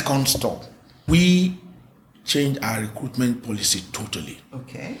second stop, we changed our recruitment policy totally.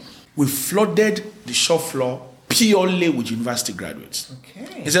 Okay. We flooded the shop floor purely with university graduates.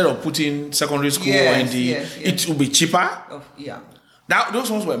 Okay. Instead of putting secondary school it will be cheaper. Now, those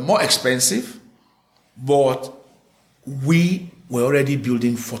ones were more expensive, but we were already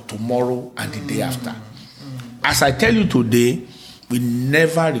building for tomorrow and the day after. As I tell you today, we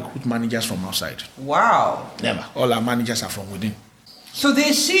never recruit managers from outside. Wow. Never. All our managers are from within. So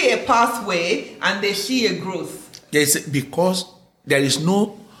they see a pathway and they see a growth. Yes, because there is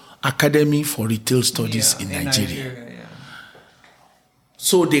no academy for retail studies in Nigeria.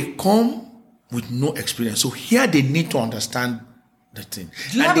 So they come with no experience. So here they need to understand the thing.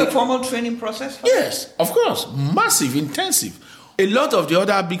 Do you have a formal training process for Yes, of course. Massive, intensive. A lot of the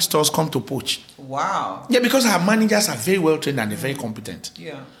other big stores come to poach. Wow. Yeah, because our managers are very well trained and they're very competent.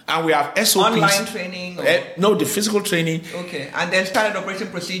 And we have SOPs. Online training? No, the physical training. Okay. And then standard operating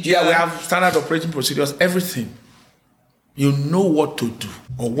procedures? Yeah, we have standard operating procedures, everything. You know what to do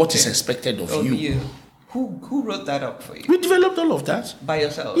or what is expected of you. Who wrote that up for you? We developed all of that. By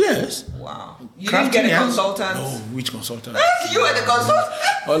yourself? Yes. Wow. You didn't get a consultant? No, which consultant? You were the consultant?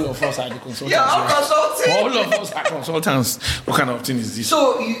 All of us are the consultants. You're all consultants? All of us are consultants. What kind of thing is this?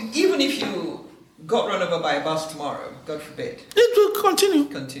 So even if you got run over by a bus tomorrow, God forbid. It will continue.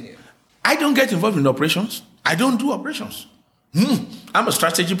 Continue. I don't get involved in operations. I don't do operations. I'm a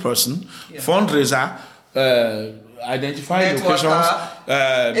strategy person, fundraiser, identify locations,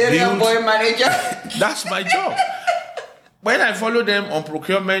 area boy manager. That's my job. When I follow them on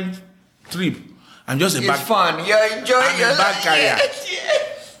procurement trip, I'm just a It's fun. You're enjoying your back carrier.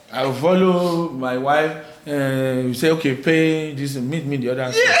 I will follow my wife you say, okay, pay this, meet me the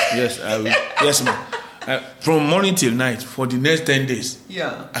other side. Yes, I will. Yes, ma'am. From morning till night for the next 10 days.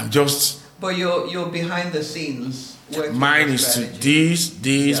 Yeah. I'm just. But you're behind the scenes. Mine is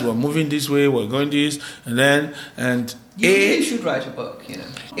this, we're moving this way, we're going this, and you really should write a book, you know.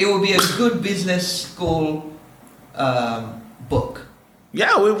 It would be a good business school book.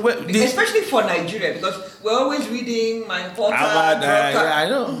 Yeah, especially for Nigeria, because we're always reading my Porter. I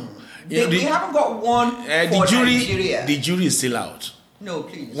know. We haven't got one for Nigeria. The jury is still out. No,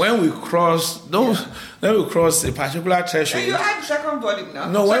 please. When we cross, when we cross a particular threshold. You had second volume now.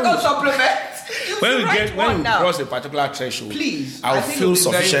 No, second supplement. When we cross a particular threshold, please, I'll feel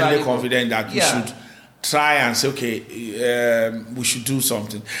sufficiently confident that we should try and say, okay, we should do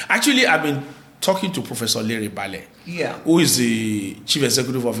something. Actually, I've been talking to Professor Larry Bale, who is the Chief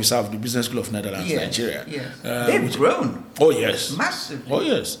Executive Officer of the Business School of Netherlands, Nigeria. Yes. They've grown. Oh, yes. Massively. Oh,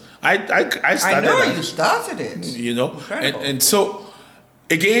 yes. I started. I know you started it. You know, and so,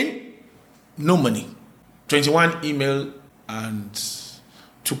 again, no money. 21 email and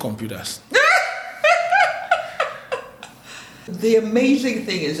 2 computers. The amazing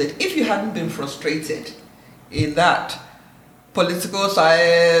thing is that if you hadn't been frustrated in that political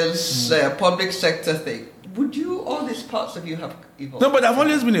science, public sector thing, would you, all these parts of you have evolved? No, but I've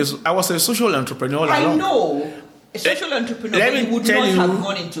always been I was a social entrepreneur. I know, a social entrepreneur, but you would not have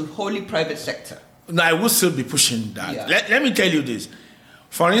gone into wholly private sector. No, I would still be pushing that. Let me tell you this.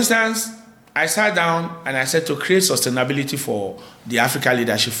 For instance, I sat down and I said to create sustainability for the Africa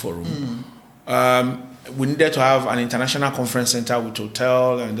Leadership Forum. We needed to have an international conference center with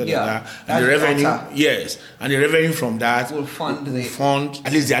hotel and and the revenue. Yes, and the revenue from that will fund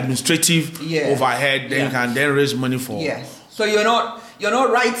at least the administrative overhead. Then you can then raise money for. Yes. So you're not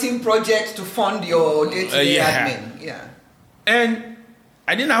writing projects to fund your day-to-day admin. Yeah. And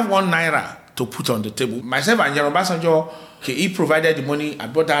I didn't have 1 naira to put on the table. Myself and General Obasanjo, he provided the money. I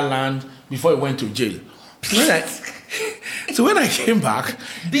bought that land before he went to jail. So when I came back,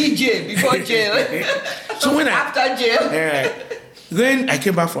 BJ before jail. So when after jail. Then I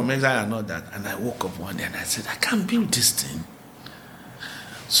came back from exile and all that, and I woke up one day and I said, I can't build this thing.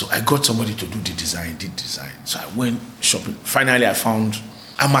 So I got somebody to do the design, did design. So I went shopping. Finally, I found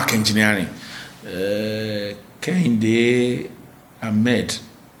Amac Engineering. Kehinde Amadu.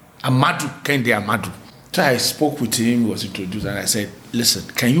 So I spoke with him, was introduced, and I said, listen,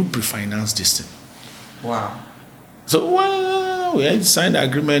 can you pre-finance this thing? Wow. So we had signed the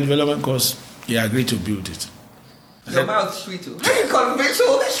agreement, development cost. He agreed to build it. Your mouth is sweet too. How do you convince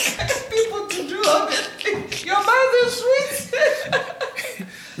all these people to do all this thing? Your mouth is sweet.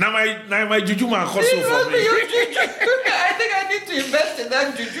 now my juju man cost so for me. I think I need to invest in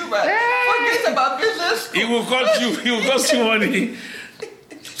that juju man. Forget about business. It will cost you money.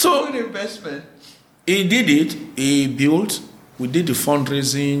 So good investment. He did it. He built. We did the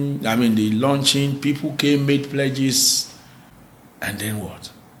fundraising. The launching. People came, made pledges, and then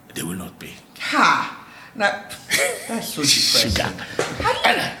what? They will not pay. Ha! Now, that's so depressing.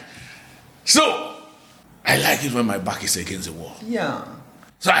 So, I like it when my back is against the wall. Yeah.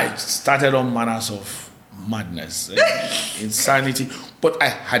 So I started on manners of madness, insanity, but I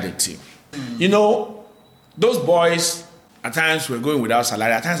had a team. You know, those boys, at times were going without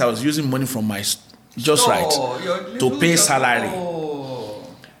salary. At times I was using money from my to pay salary.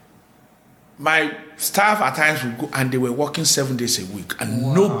 My staff at times would go, and they were working 7 days a week,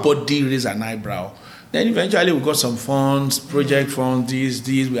 and nobody raised an eyebrow. Then eventually we got some funds, project funds,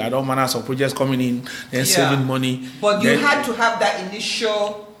 we had all manners of projects coming in, then saving money. But you had to have that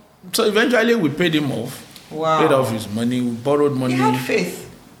initial. So eventually we paid him off. Wow. Paid off his money, we borrowed money. He had faith.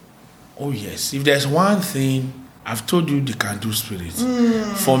 Oh yes. If there's one thing, I've told you the can-do spirit.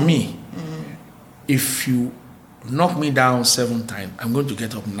 For me, if you knock me down 7 times, I'm going to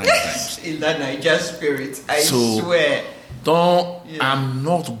get up 9 times. In that Niger spirit, I swear. I'm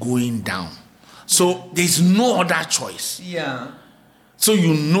not going down. So there's no other choice. Yeah. So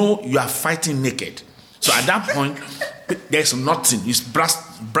you know you are fighting naked. So at that point, there's nothing. It's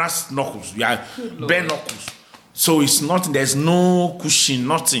brass knuckles. You are bare knuckles. So it's nothing. There's no cushion,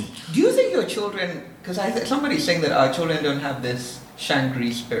 nothing. Do you think your children, because somebody's saying that our children don't have this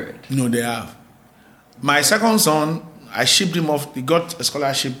Shangri spirit? No, they have. My second son, I shipped him off. He got a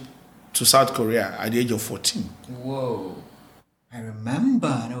scholarship to South Korea at the age of 14. Whoa. I remember,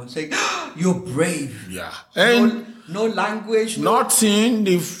 and I was saying, you're brave. Yeah. And no language. Nothing.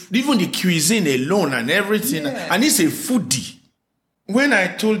 Even the cuisine alone and everything. Yeah. And he's a foodie. When I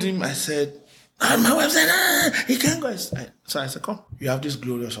told him, I said, my wife said, he can't go. So I said, come, you have this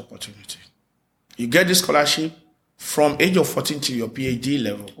glorious opportunity. You get this scholarship from age of 14 to your PhD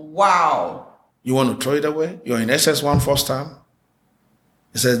level. Wow. You want to throw it away? You're in SS1 first time.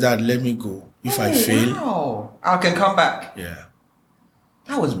 He says, Dad, let me go. If I fail. Wow. I can come back. Yeah.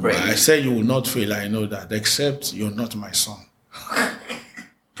 That was brave. I said you will not fail. I know that. Except you're not my son.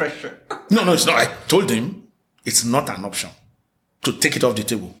 Pressure. No, it's not. I told him it's not an option to take it off the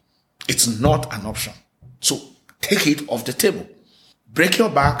table. It's not an option. So take it off the table. Break your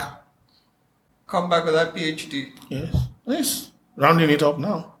back. Come back with that PhD. Yes. Rounding it up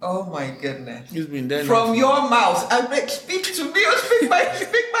now. Oh my goodness. He's been there. From your mouth, I beg, speak to me or speak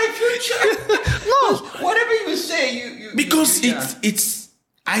my future. No. Whatever you say, you because it's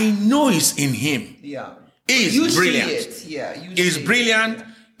I know it's in him. Yeah. He's brilliant. See it. Yeah. He's brilliant.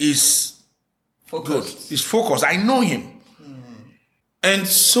 He's focused. Good. He's focused. I know him. And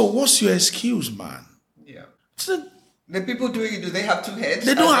so what's your excuse, man? Yeah. The people doing it, do they have two heads?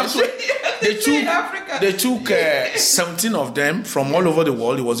 They don't have two. They took 17 of them from all over the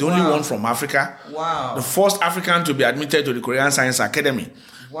world. It was the only one from Africa. Wow. The first African to be admitted to the Korean Science Academy.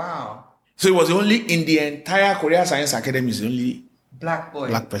 Wow. So it was the only, in the entire Korean Science Academy, is the only black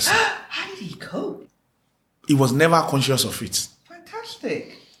person. How did he cope? He was never conscious of it.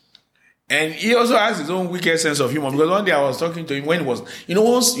 Fantastic. And he also has his own wicked sense of humor, because one day I was talking to him when it was,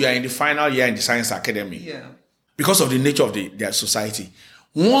 once you are in the final year in the Science Academy, because of the nature of their society,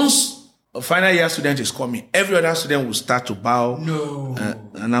 once a final year student is coming, every other student will start to bow. No.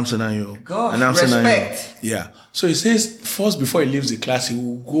 And I'm saying, yo. God, respect. Yeah. So he says, first, before he leaves the class, he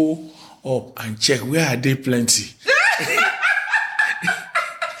will go up and check, where are they plenty?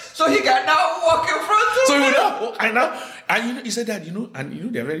 So he can now walk in front of So he will now, and he said that,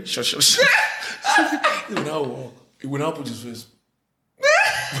 and they're very short. So he will now walk. He will now put his face.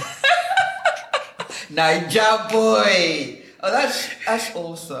 Niger boy. Oh, that's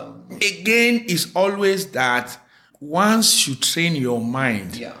awesome. Again, it's always that once you train your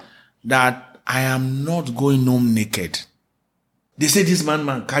mind that I am not going home naked. They say this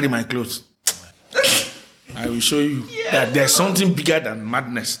man carry my clothes. I will show you that there's something bigger than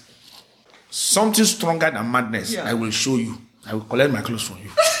madness. Something stronger than madness. I will show you. I will collect my clothes from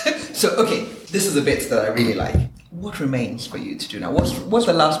you. So, okay, this is the bit that I really like. What remains for you to do now? What's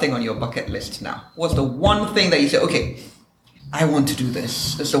the last thing on your bucket list now? What's the one thing that you say, okay, I want to do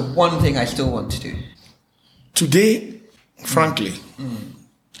this. That's the one thing I still want to do. Today, frankly, I'm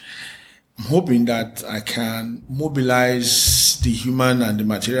hoping that I can mobilize the human and the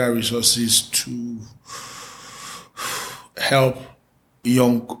material resources to help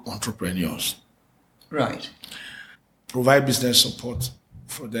young entrepreneurs. Right. Provide business support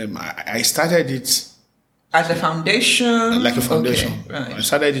for them. I started it as a foundation? Like a foundation. Okay, right. I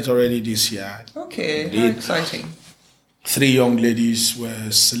started it already this year. Okay, how exciting. 3 young ladies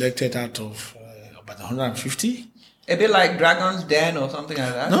were selected out of about 150. A bit like Dragon's Den or something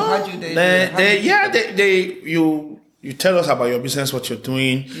like that? No, you tell us about your business, what you're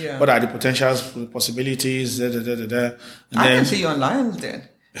doing, what are the potentials, possibilities, And I can see you on Lion's Den.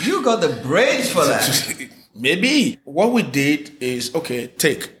 You got the brains for that. Maybe. What we did is,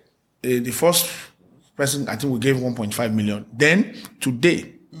 take the first person, I think we gave 1.5 million. Then,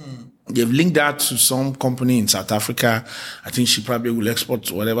 today, they've linked that to some company in South Africa. I think she probably will export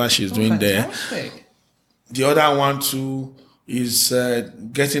whatever she's doing fantastic. there. The other one, too, is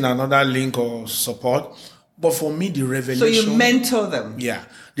getting another link or support. But for me, the revelation... So you mentor them? Yeah.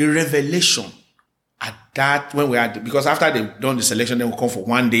 The revelation at that, when we had... Because after they've done the selection, they will come for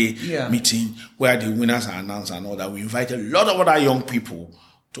one day meeting where the winners are announced and all that. We invited a lot of other young people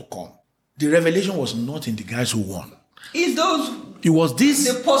to come. The revelation was not in the guys who won. It was these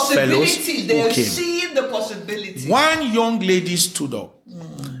the possibility. fellows They're seeing the possibility. One young lady stood up.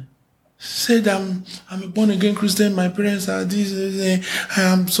 Said, I'm a born-again Christian. My parents are this.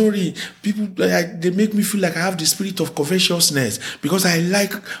 I'm sorry. People, they make me feel like I have the spirit of covetousness because I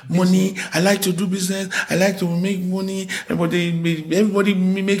like money. I like to do business. I like to make money. But everybody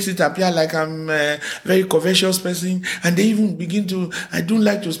makes it appear like I'm a very covetous person. And they even begin to, I don't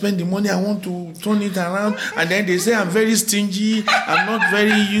like to spend the money. I want to turn it around. And then they say I'm very stingy. I'm not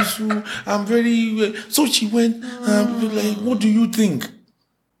very useful. I'm very... So she went, like, what do you think?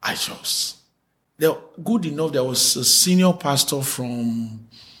 They're good enough. There was a senior pastor from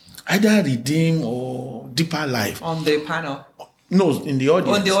either Redeem or Deeper Life. On the panel? No, in the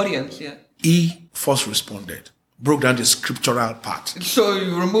audience. On the audience, yeah. He first responded, broke down the scriptural part. So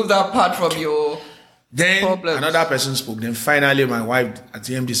you removed that part from your problems. Another person spoke. Then finally my wife at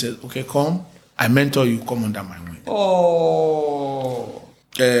the MD said, okay, come. I mentor you, come under my wing. Oh.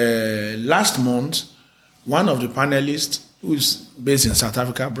 Last month, one of the panelists who's based in South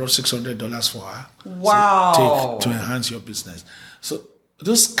Africa brought $600 for her. Wow. So take to enhance your business. So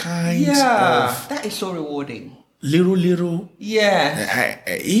those kinds of that is so rewarding. Little. Yeah.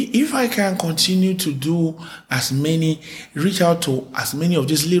 If I can continue to do reach out to as many of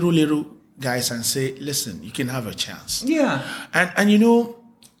these little guys and say, listen, you can have a chance. Yeah. And you know.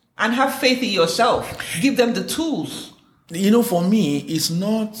 And have faith in yourself. Give them the tools. You know, for me, it's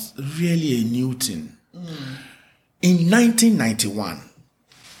not really a new thing. In 1991,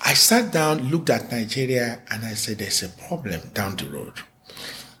 I sat down, looked at Nigeria, and I said, there's a problem down the road.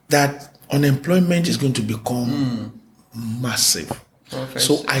 That unemployment is going to become massive.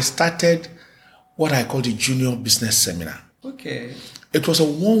 So I started what I call the Junior Business Seminar. Okay. It was a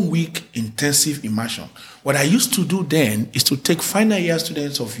 1-week intensive immersion. What I used to do then is to take final year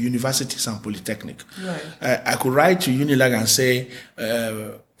students of universities and polytechnic. Right. I could write to Unilag and say,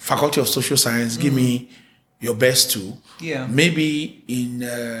 Faculty of Social Science, give me your best two. Yeah. Maybe in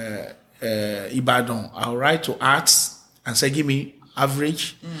Ibadan, I'll write to arts and say, give me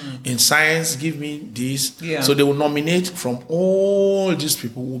average. In science, give me this. Yeah. So they will nominate from all these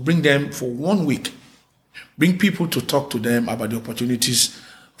people. We'll bring them for 1 week. Bring people to talk to them about the opportunities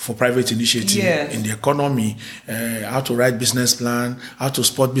for private initiative in the economy, how to write business plan, how to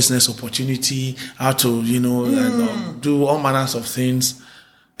spot business opportunity, how to, do all manners of things.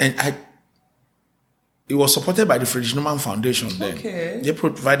 And it was supported by the Friedrich Naumann Foundation then. Okay. They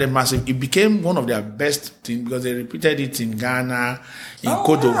provided massive. It became one of their best things because they repeated it in Ghana, in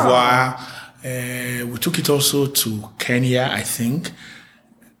Cote d'Ivoire. We took it also to Kenya, I think.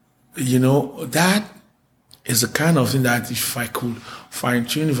 You know, that is the kind of thing that if I could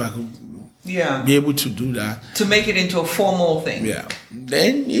fine-tune, if I could be able to do that. To make it into a formal thing. Yeah.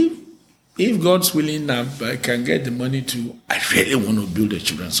 Then if God's willing, I can get the money I really want to build a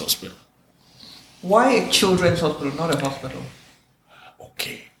children's hospital. Why a children's hospital, not a hospital?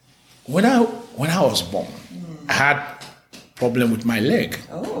 Okay. When I was born, I had problem with my leg.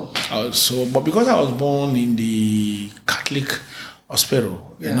 But because I was born in the Catholic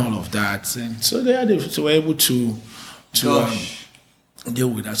hospital and all of that, and so they were able to deal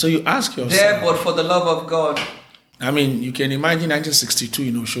with that. So you ask yourself. There, but for the love of God. I mean, you can imagine 1962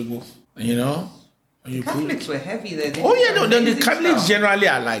 in Oshogo, Catholics were heavy there. The Catholics generally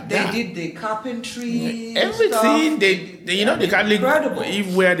are like that. They did the carpentry, everything. The Catholic, incredible.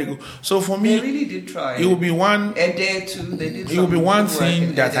 Everywhere they go. So for me, they really did try. It will be one. A day too. They did. It will be one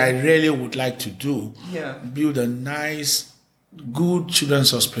thing that I really would like to do. Yeah. Build a nice, good children's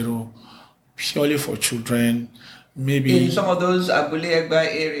hospital, purely for children. Maybe in some of those Abule Egba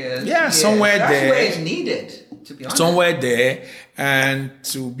areas. Yeah, somewhere that's there. That's where it's needed. To be honest. Somewhere there, and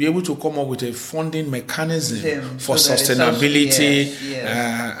to be able to come up with a funding mechanism for sustainability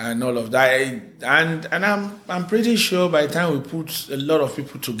and all of that. And I'm pretty sure by the time we put a lot of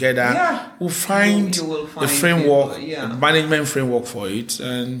people together, we'll find the framework, the management framework for it.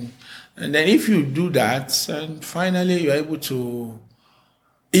 And then if you do that, and finally you're able to,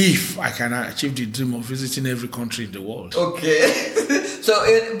 if I can achieve the dream of visiting every country in the world. Okay. So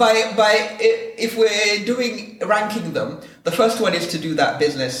if we're ranking them, the first one is to do that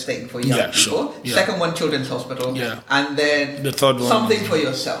business thing for young people. Sure. Yeah. Second one, children's hospital. Yeah. And then the third one, something for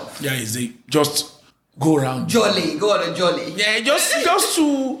yourself. Yeah, just go around. Jolly. Go on a jolly. Yeah, just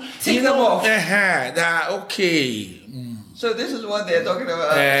to tick them off. Okay. So this is what they're talking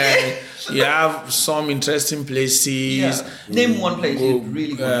about. You have some interesting places. Yeah. Name one place you'd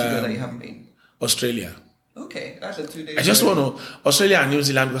really want to go that you haven't been. Australia. Okay, that's a 2 days. I just want to Australia and New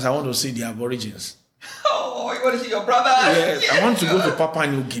Zealand because I want to see the Aborigines. Oh, you want to see your brother? Yes, I want to go to Papua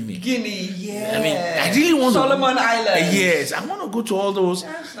New Guinea. Yeah. I mean, I really want Solomon Islands. Yes, I want to go to all those.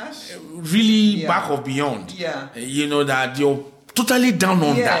 That's really back of beyond. Yeah. That you're totally down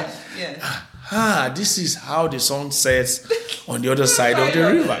on that. Yes. This is how the sun sets on the other side of the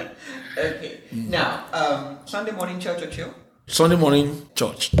river. Okay. Now, Sunday morning church or chill? Sunday morning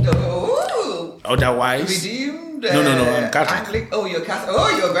church. Oh. Otherwise. Redeemed? No, I'm Catholic. Catholic. Oh, you're Catholic.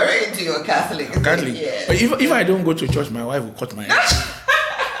 Oh, you're very into your Catholic. I'm Catholic. Yeah. But if I don't go to church, my wife will cut my hair.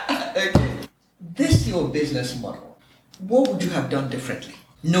 Okay. This your business model. What would you have done differently,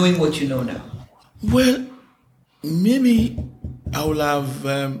 knowing what you know now? Well, maybe I will have.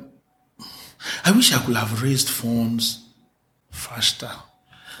 I wish I could have raised funds faster.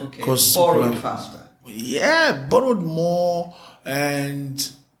 Okay. Borrowed faster. Yeah, borrowed more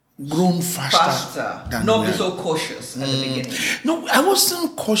and grown faster. Not be so cautious at the beginning. No, I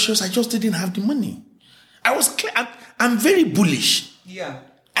wasn't cautious. I just didn't have the money. I'm very bullish. Yeah.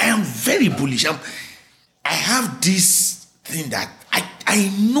 I am very bullish. I have this thing that I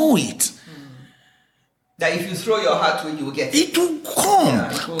know it. That if you throw your heart to it, you will get it. It will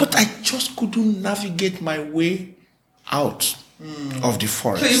come. But I just couldn't navigate my way out. of the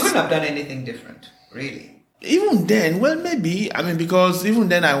forest. So you couldn't have done anything different, really? Even then, well, maybe. I mean, because even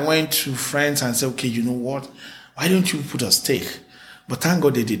then I went to friends and said, okay, you know what? Why don't you put a stake? But thank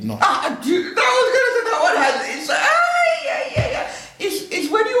God they did not. Dude, I was going to say that one has, it's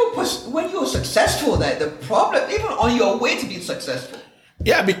when you're successful that the problem, even on your way to being successful.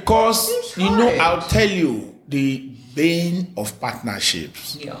 Yeah, because, I'll tell you, the bane of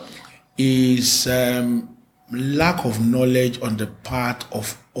partnerships is lack of knowledge on the part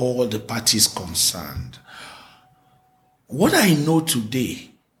of all the parties concerned. What I know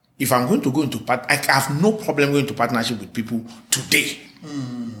today, if I'm going to go into I have no problem going to partnership with people today.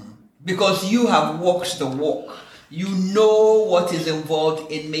 Because you have walked the walk. You know what is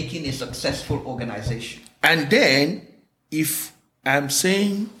involved in making a successful organization. And then, if I'm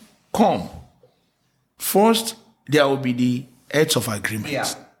saying, come, first, there will be the heads of agreement.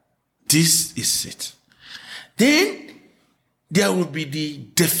 Yeah. This is it. Then, there will be the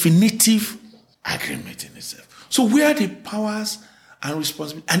definitive agreement in itself. So, where the powers and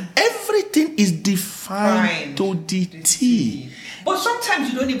responsibility, and everything is defined to the T. But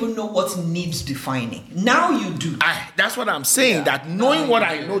sometimes you don't even know what needs defining. Now you do. That's what I'm saying, that knowing what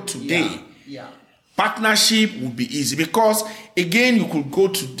I know today, partnership would be easy. Because, again, you could go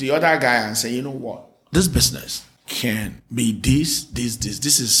to the other guy and say, you know what? This business can be this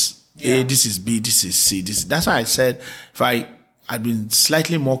is A, this is B, this is C. That's why I said, if I had been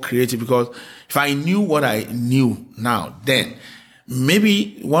slightly more creative, because if I knew what I knew now, then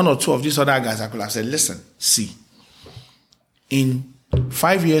maybe one or two of these other guys I could have said, listen, see, in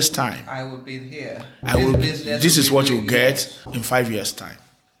 5 years' time, I will be here. This is what you get in 5 years' time.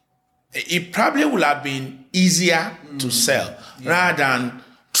 It probably would have been easier to sell rather than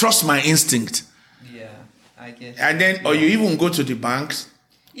trust my instinct. Yeah, I guess. And then, or you even go to the banks.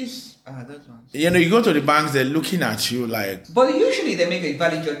 Yes, those ones. You go to the banks, they're looking at you like. But usually they make a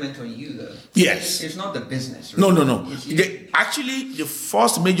valid judgment on you, though. Yes. It's not the business. Really. No. Actually, the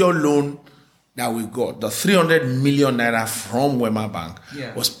first major loan that we got, the 300 million naira from Wema Bank,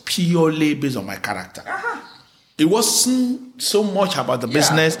 was purely based on my character. It wasn't so much about the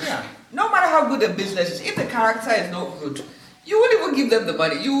business. Yeah. No matter how good the business is, if the character is not good, you wouldn't even give them the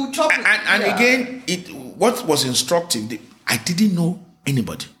money. You chop it. And again, what was instructive, I didn't know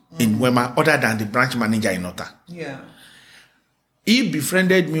anybody in Wema other than the branch manager in Ota. Yeah. He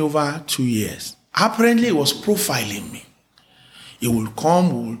befriended me over 2 years. Apparently, he was profiling me. He will come,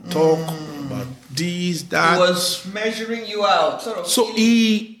 we will talk about this, that. He was measuring you out. So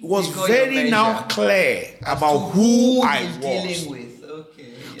he was very now clear about who I was. Dealing with. Okay.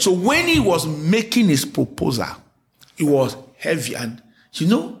 Yeah. So when he was making his proposal, it was heavy. And,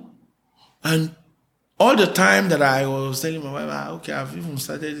 and all the time that I was telling my wife, okay, I've even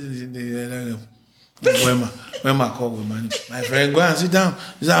started Wema called Wema. My friend, go and sit down.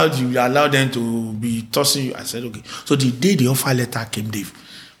 This is how you allow them to be tossing you. I said, okay. So the day the offer letter came, Dave,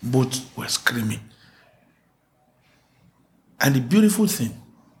 both were screaming. And the beautiful thing,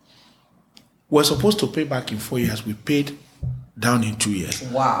 we're supposed to pay back in 4 years. We paid down in 2 years.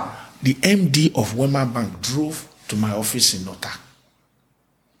 Wow. The MD of Wema Bank drove to my office in Nota.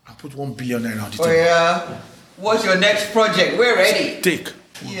 I put 1 billion naira on the table. Oh, yeah. What's your next project? We're ready. Take.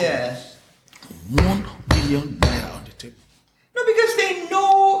 Yes. 1 billion naira on the table. No, because they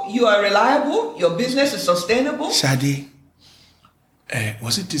know you are reliable, your business is sustainable. Shadi,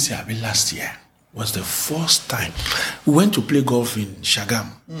 was it this year? I mean, last year was the first time we went to play golf in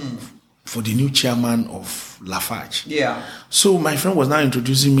Shagam for the new chairman of Lafarge. Yeah. So my friend was now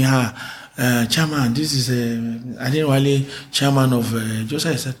introducing me, chairman, this is Adinwale, chairman of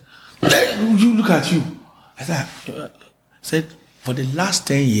Josiah. I said, you look at you. I said, for the last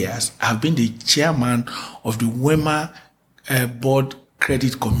 10 years, I've been the chairman of the Wema Board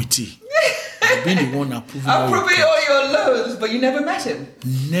Credit Committee. I've been the one approving all your loans, but you never met him.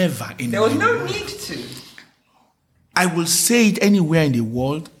 Never. There was no need to. I will say it anywhere in the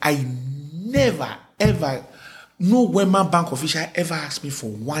world. I never, ever, no Wema Bank official ever asked me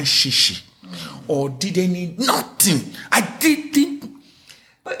for one shishi or did nothing. I didn't.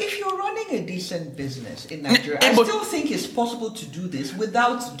 But if you're running a decent business in Nigeria, I still think it's possible to do this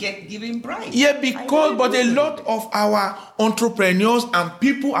without giving bribes. Yeah, but a lot of our entrepreneurs and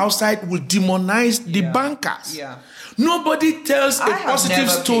people outside will demonize the bankers. Yeah. Nobody tells a positive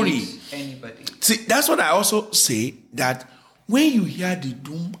story. Anybody. See, that's what I also say, that when you hear the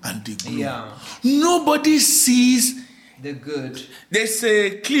doom and the gloom, nobody sees the good. There's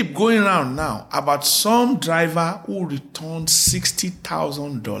a clip going around now about some driver who returned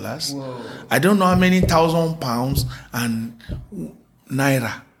 $60,000. I don't know how many £1,000 and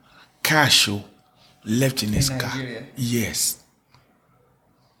naira cash left in his car. Nigeria. Yes.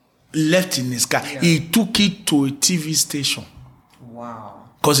 left in his car. He took it to a TV station. Wow.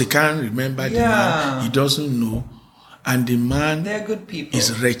 Because he can't remember the man. He doesn't know. And the man They're good people.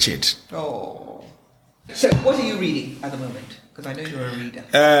 is wretched. Oh. So what are you reading at the moment? Because I know you're a reader.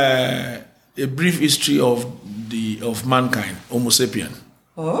 A brief history of mankind, Homo sapien.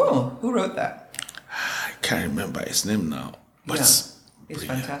 Oh, who wrote that? I can't remember his name now. But it's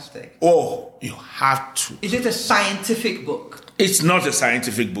fantastic. Oh, you have to. Is it a scientific book? It's not a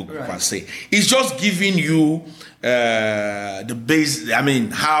scientific book per se. It's just giving you the base. I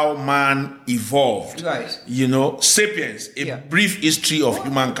mean, how man evolved. Right. You know, Sapiens, a brief history of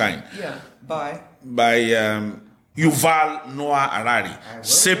humankind. Yeah. By Yuval Noah Harari.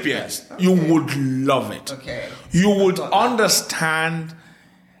 Sapiens. Okay. You would love it. Okay. You would understand.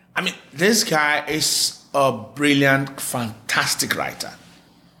 I mean, this guy is a brilliant, fantastic writer.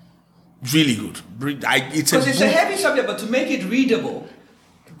 Really good. Because it's a heavy subject, but to make it readable,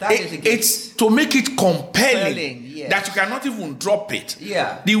 it's to make it compelling that you cannot even drop it.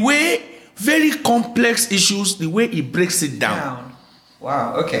 Yeah. The way very complex issues, the way he breaks it down.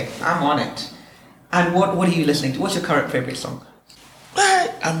 Wow. Okay, I'm on it. And what are you listening to? What's your current favorite song?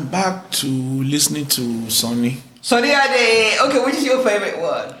 I'm back to listening to Sonny. Sonny Ade. Okay, which is your favorite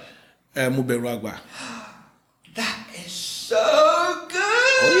one? Muberu Agba. That is so good.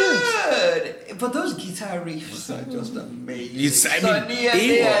 Oh, yes. But those guitar riffs are just amazing.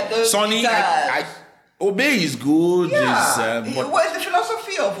 Sonny, Obey is good. Yeah. What is the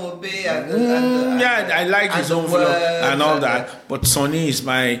philosophy of Obey? I like his own philosophy and all that. But Sonny is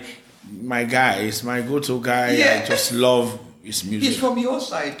my guy. He's my go-to guy. Yeah. I just love his music. He's from your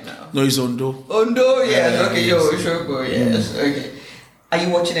side now. No, he's Ondo. Ondo, yes. Okay, Shogo, yes. Okay. Are you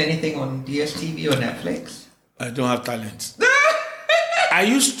watching anything on DSTV or Netflix? I don't have talent. I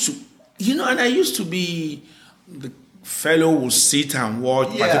used to, I used to be the fellow who sit and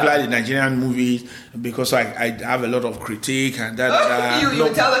watch, particularly Nigerian movies, because I have a lot of critique and that.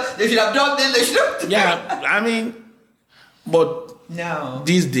 You tell them they should have done this, they should have. Yeah, I mean, but no.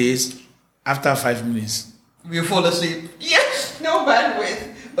 These days, after 5 minutes, you fall asleep. Yes, no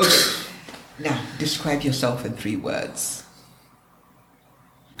bandwidth. Okay, now describe yourself in 3 words.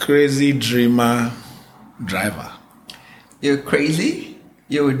 Crazy dreamer, driver. You're crazy,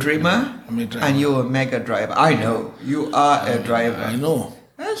 you're a dreamer, I'm a driver. And you're a mega driver. I know. You are a driver. I know.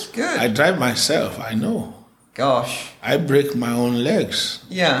 That's good. I drive myself, I know. Gosh. I break my own legs.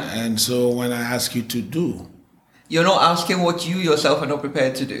 Yeah. And so when I ask you to do. You're not asking what you yourself are not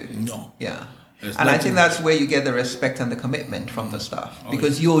prepared to do. No. Yeah. And I think that's where you get the respect and the commitment from the staff.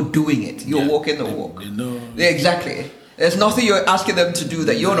 Because you're doing it. You're walking the walk. They know. Yeah, exactly. There's nothing you're asking them to do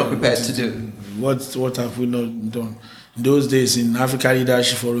that you're not prepared to do. What have we not done? In those days in Africa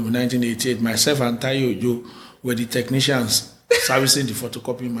Leadership Forum in 1988, myself and Tayo Ojo were the technicians servicing the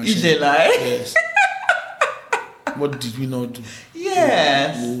photocopy machine. Is they lie? Yes. What did we not do?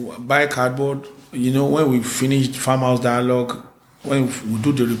 Yes. We buy cardboard. When we finished Farmhouse Dialogue, when we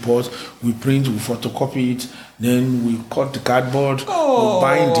do the report, we print, we photocopy it, then we cut the cardboard, we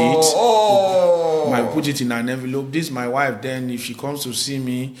bind it, we put it in an envelope. This is my wife. Then if she comes to see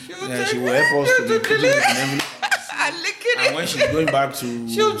me, she will help us to put it in an envelope. And when she's going back to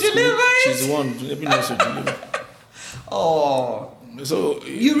she'll deliver it. She's the one helping us to deliver. Oh. So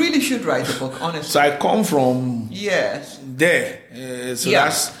you really should write a book, honestly. So I come from there. That's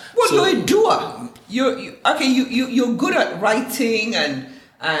you're a doer. You're good at writing and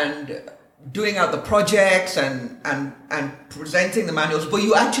doing out the projects and presenting the manuals, but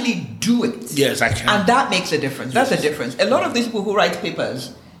you actually do it. Yes, I can. And that makes a difference. That's a difference. A lot of these people who write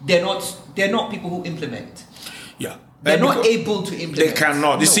papers, they're not people who implement. Yeah. They're not able to implement. They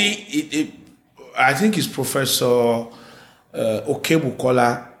cannot. You see, I think it's Professor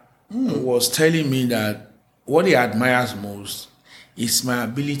Okebukola was telling me that what he admires most is my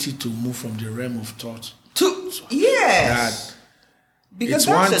ability to move from the realm of thought yes. Because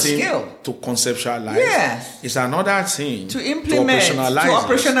that's a skill. To conceptualize. Yes. It's another thing to implement, to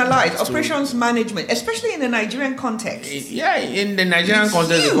operationalize. Operations management, especially in the Nigerian context. Yeah, in the Nigerian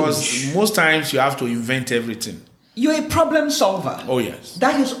context, because most times you have to invent everything. You're a problem solver. Oh, yes.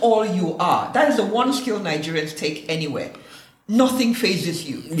 That is all you are. That is the one skill Nigerians take anywhere. Nothing phases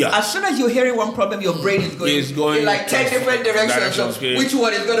you. Yeah. As soon as you're hearing one problem, your brain is going in like 10 different directions. So which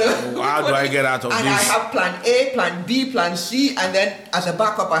one is going to... How do I get out of this? And I have plan A, plan B, plan C, and then as a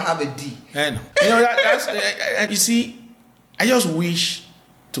backup, I have a D. And that's you see, I just wish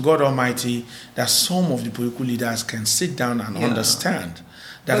to God Almighty that some of the political leaders can sit down and understand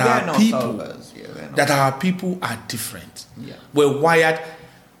that our people are different. Yeah. We're wired.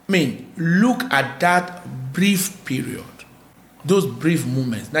 I mean, look at that brief period those brief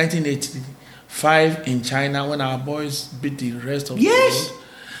moments, 1985 in China when our boys beat the rest of the world.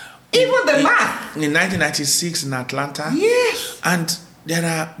 Even the math. In 1996 in Atlanta. Yes. And there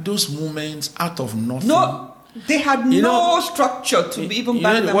are those moments out of nothing. No, they had no structure to even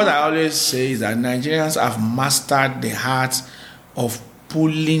back them what up. I always say is that Nigerians have mastered the art of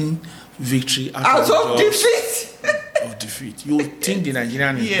pulling victory out of defeat. Of defeat. You think the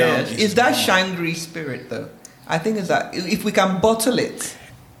Nigerian is down. It's that Shangri spirit, though. I think it's that if we can bottle it.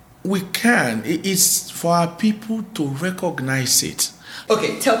 We can. It's for our people to recognize it.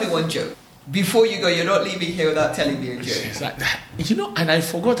 Okay, tell me one joke. Before you go, you're not leaving here without telling me a joke. It's like that. And I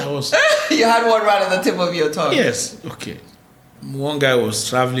forgot I was... You had one right at the tip of your tongue. Yes, okay. One guy was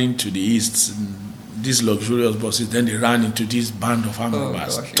traveling to the east, these luxurious buses, then they ran into this band of armed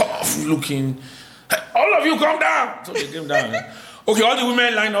robbers. Tough looking. Hey, all of you come down! So they came down. Okay, all the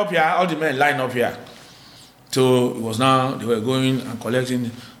women line up here, all the men line up here. So it was now, they were going and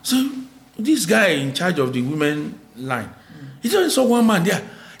collecting. So this guy in charge of the women line, he just saw one man there. He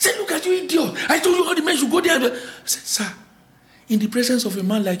said, look at you, idiot. I told you all the men should go there. I said, sir, in the presence of a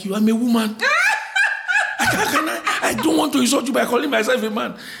man like you, I'm a woman. I don't want to insult you by calling myself a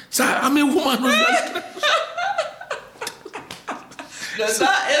man. Sir, I'm a woman.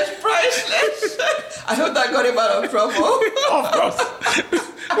 That is priceless. I hope that got him out of trouble. Of course.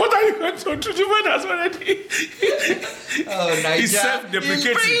 What are you going to do? The man has already... He's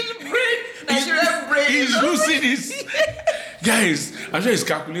self-deprecating. He's losing his... Guys, I'm sure he's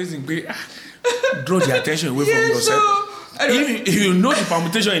calculating. Draw the attention away from yourself. Anyway, if you know the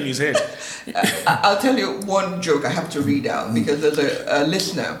permutation in his head. I'll tell you one joke I have to read out because there's a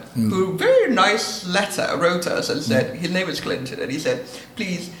listener who very nice letter wrote us and said, his name is Clinton, and he said,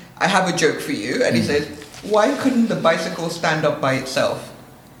 please, I have a joke for you. And he says, why couldn't the bicycle stand up by itself?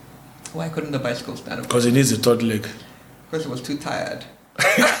 Why couldn't the bicycle stand up? Because it needs a third leg. Because it was too tired.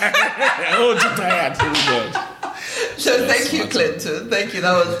 Oh, too tired. So thank you, Clinton. Thank you.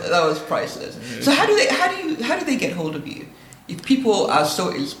 That was priceless. So how do they get hold of you? If people are so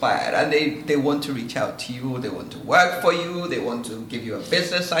inspired and they want to reach out to you, they want to work for you, they want to give you a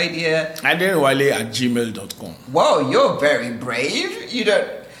business idea. Aderewale@gmail.com. Wow, you're very brave.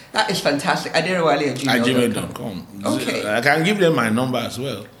 That is fantastic. Aderewale@gmail.com. Okay. I can give them my number as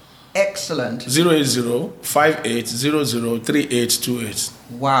well. Excellent. 080-5800-3828.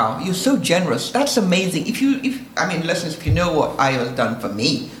 Wow, you're so generous. That's amazing. Listeners, if you know what Ayo has done for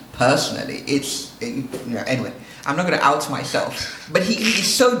me personally, anyway, I'm not going to out myself, but he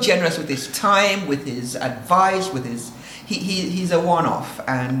is so generous with his time, with his advice, with his. He's a one-off,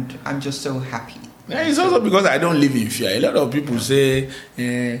 and I'm just so happy. Yeah, it's also because I don't live in fear. A lot of people say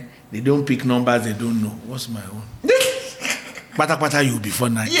they don't pick numbers they don't know. What's my own? Pata you'll be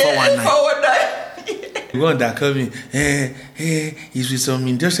 419. 419. One that called me, he's with some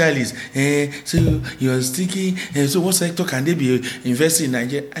industrialists. So you're thinking, so what sector can they be investing in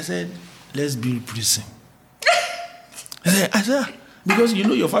Nigeria? I said, let's build prison. I said, because you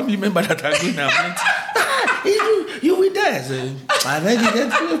know your family member that are going now. You with that? I said, I beg you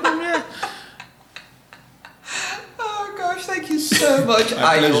get from here. Thank you so much,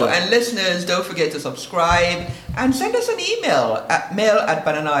 Ayo. And listeners, don't forget to subscribe and send us an email at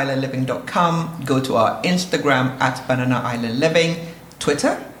mail@bananaislandliving.com. Go to our Instagram @bananaislandliving,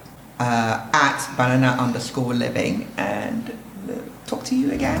 Twitter @banana_living, and talk to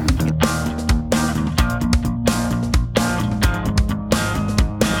you again.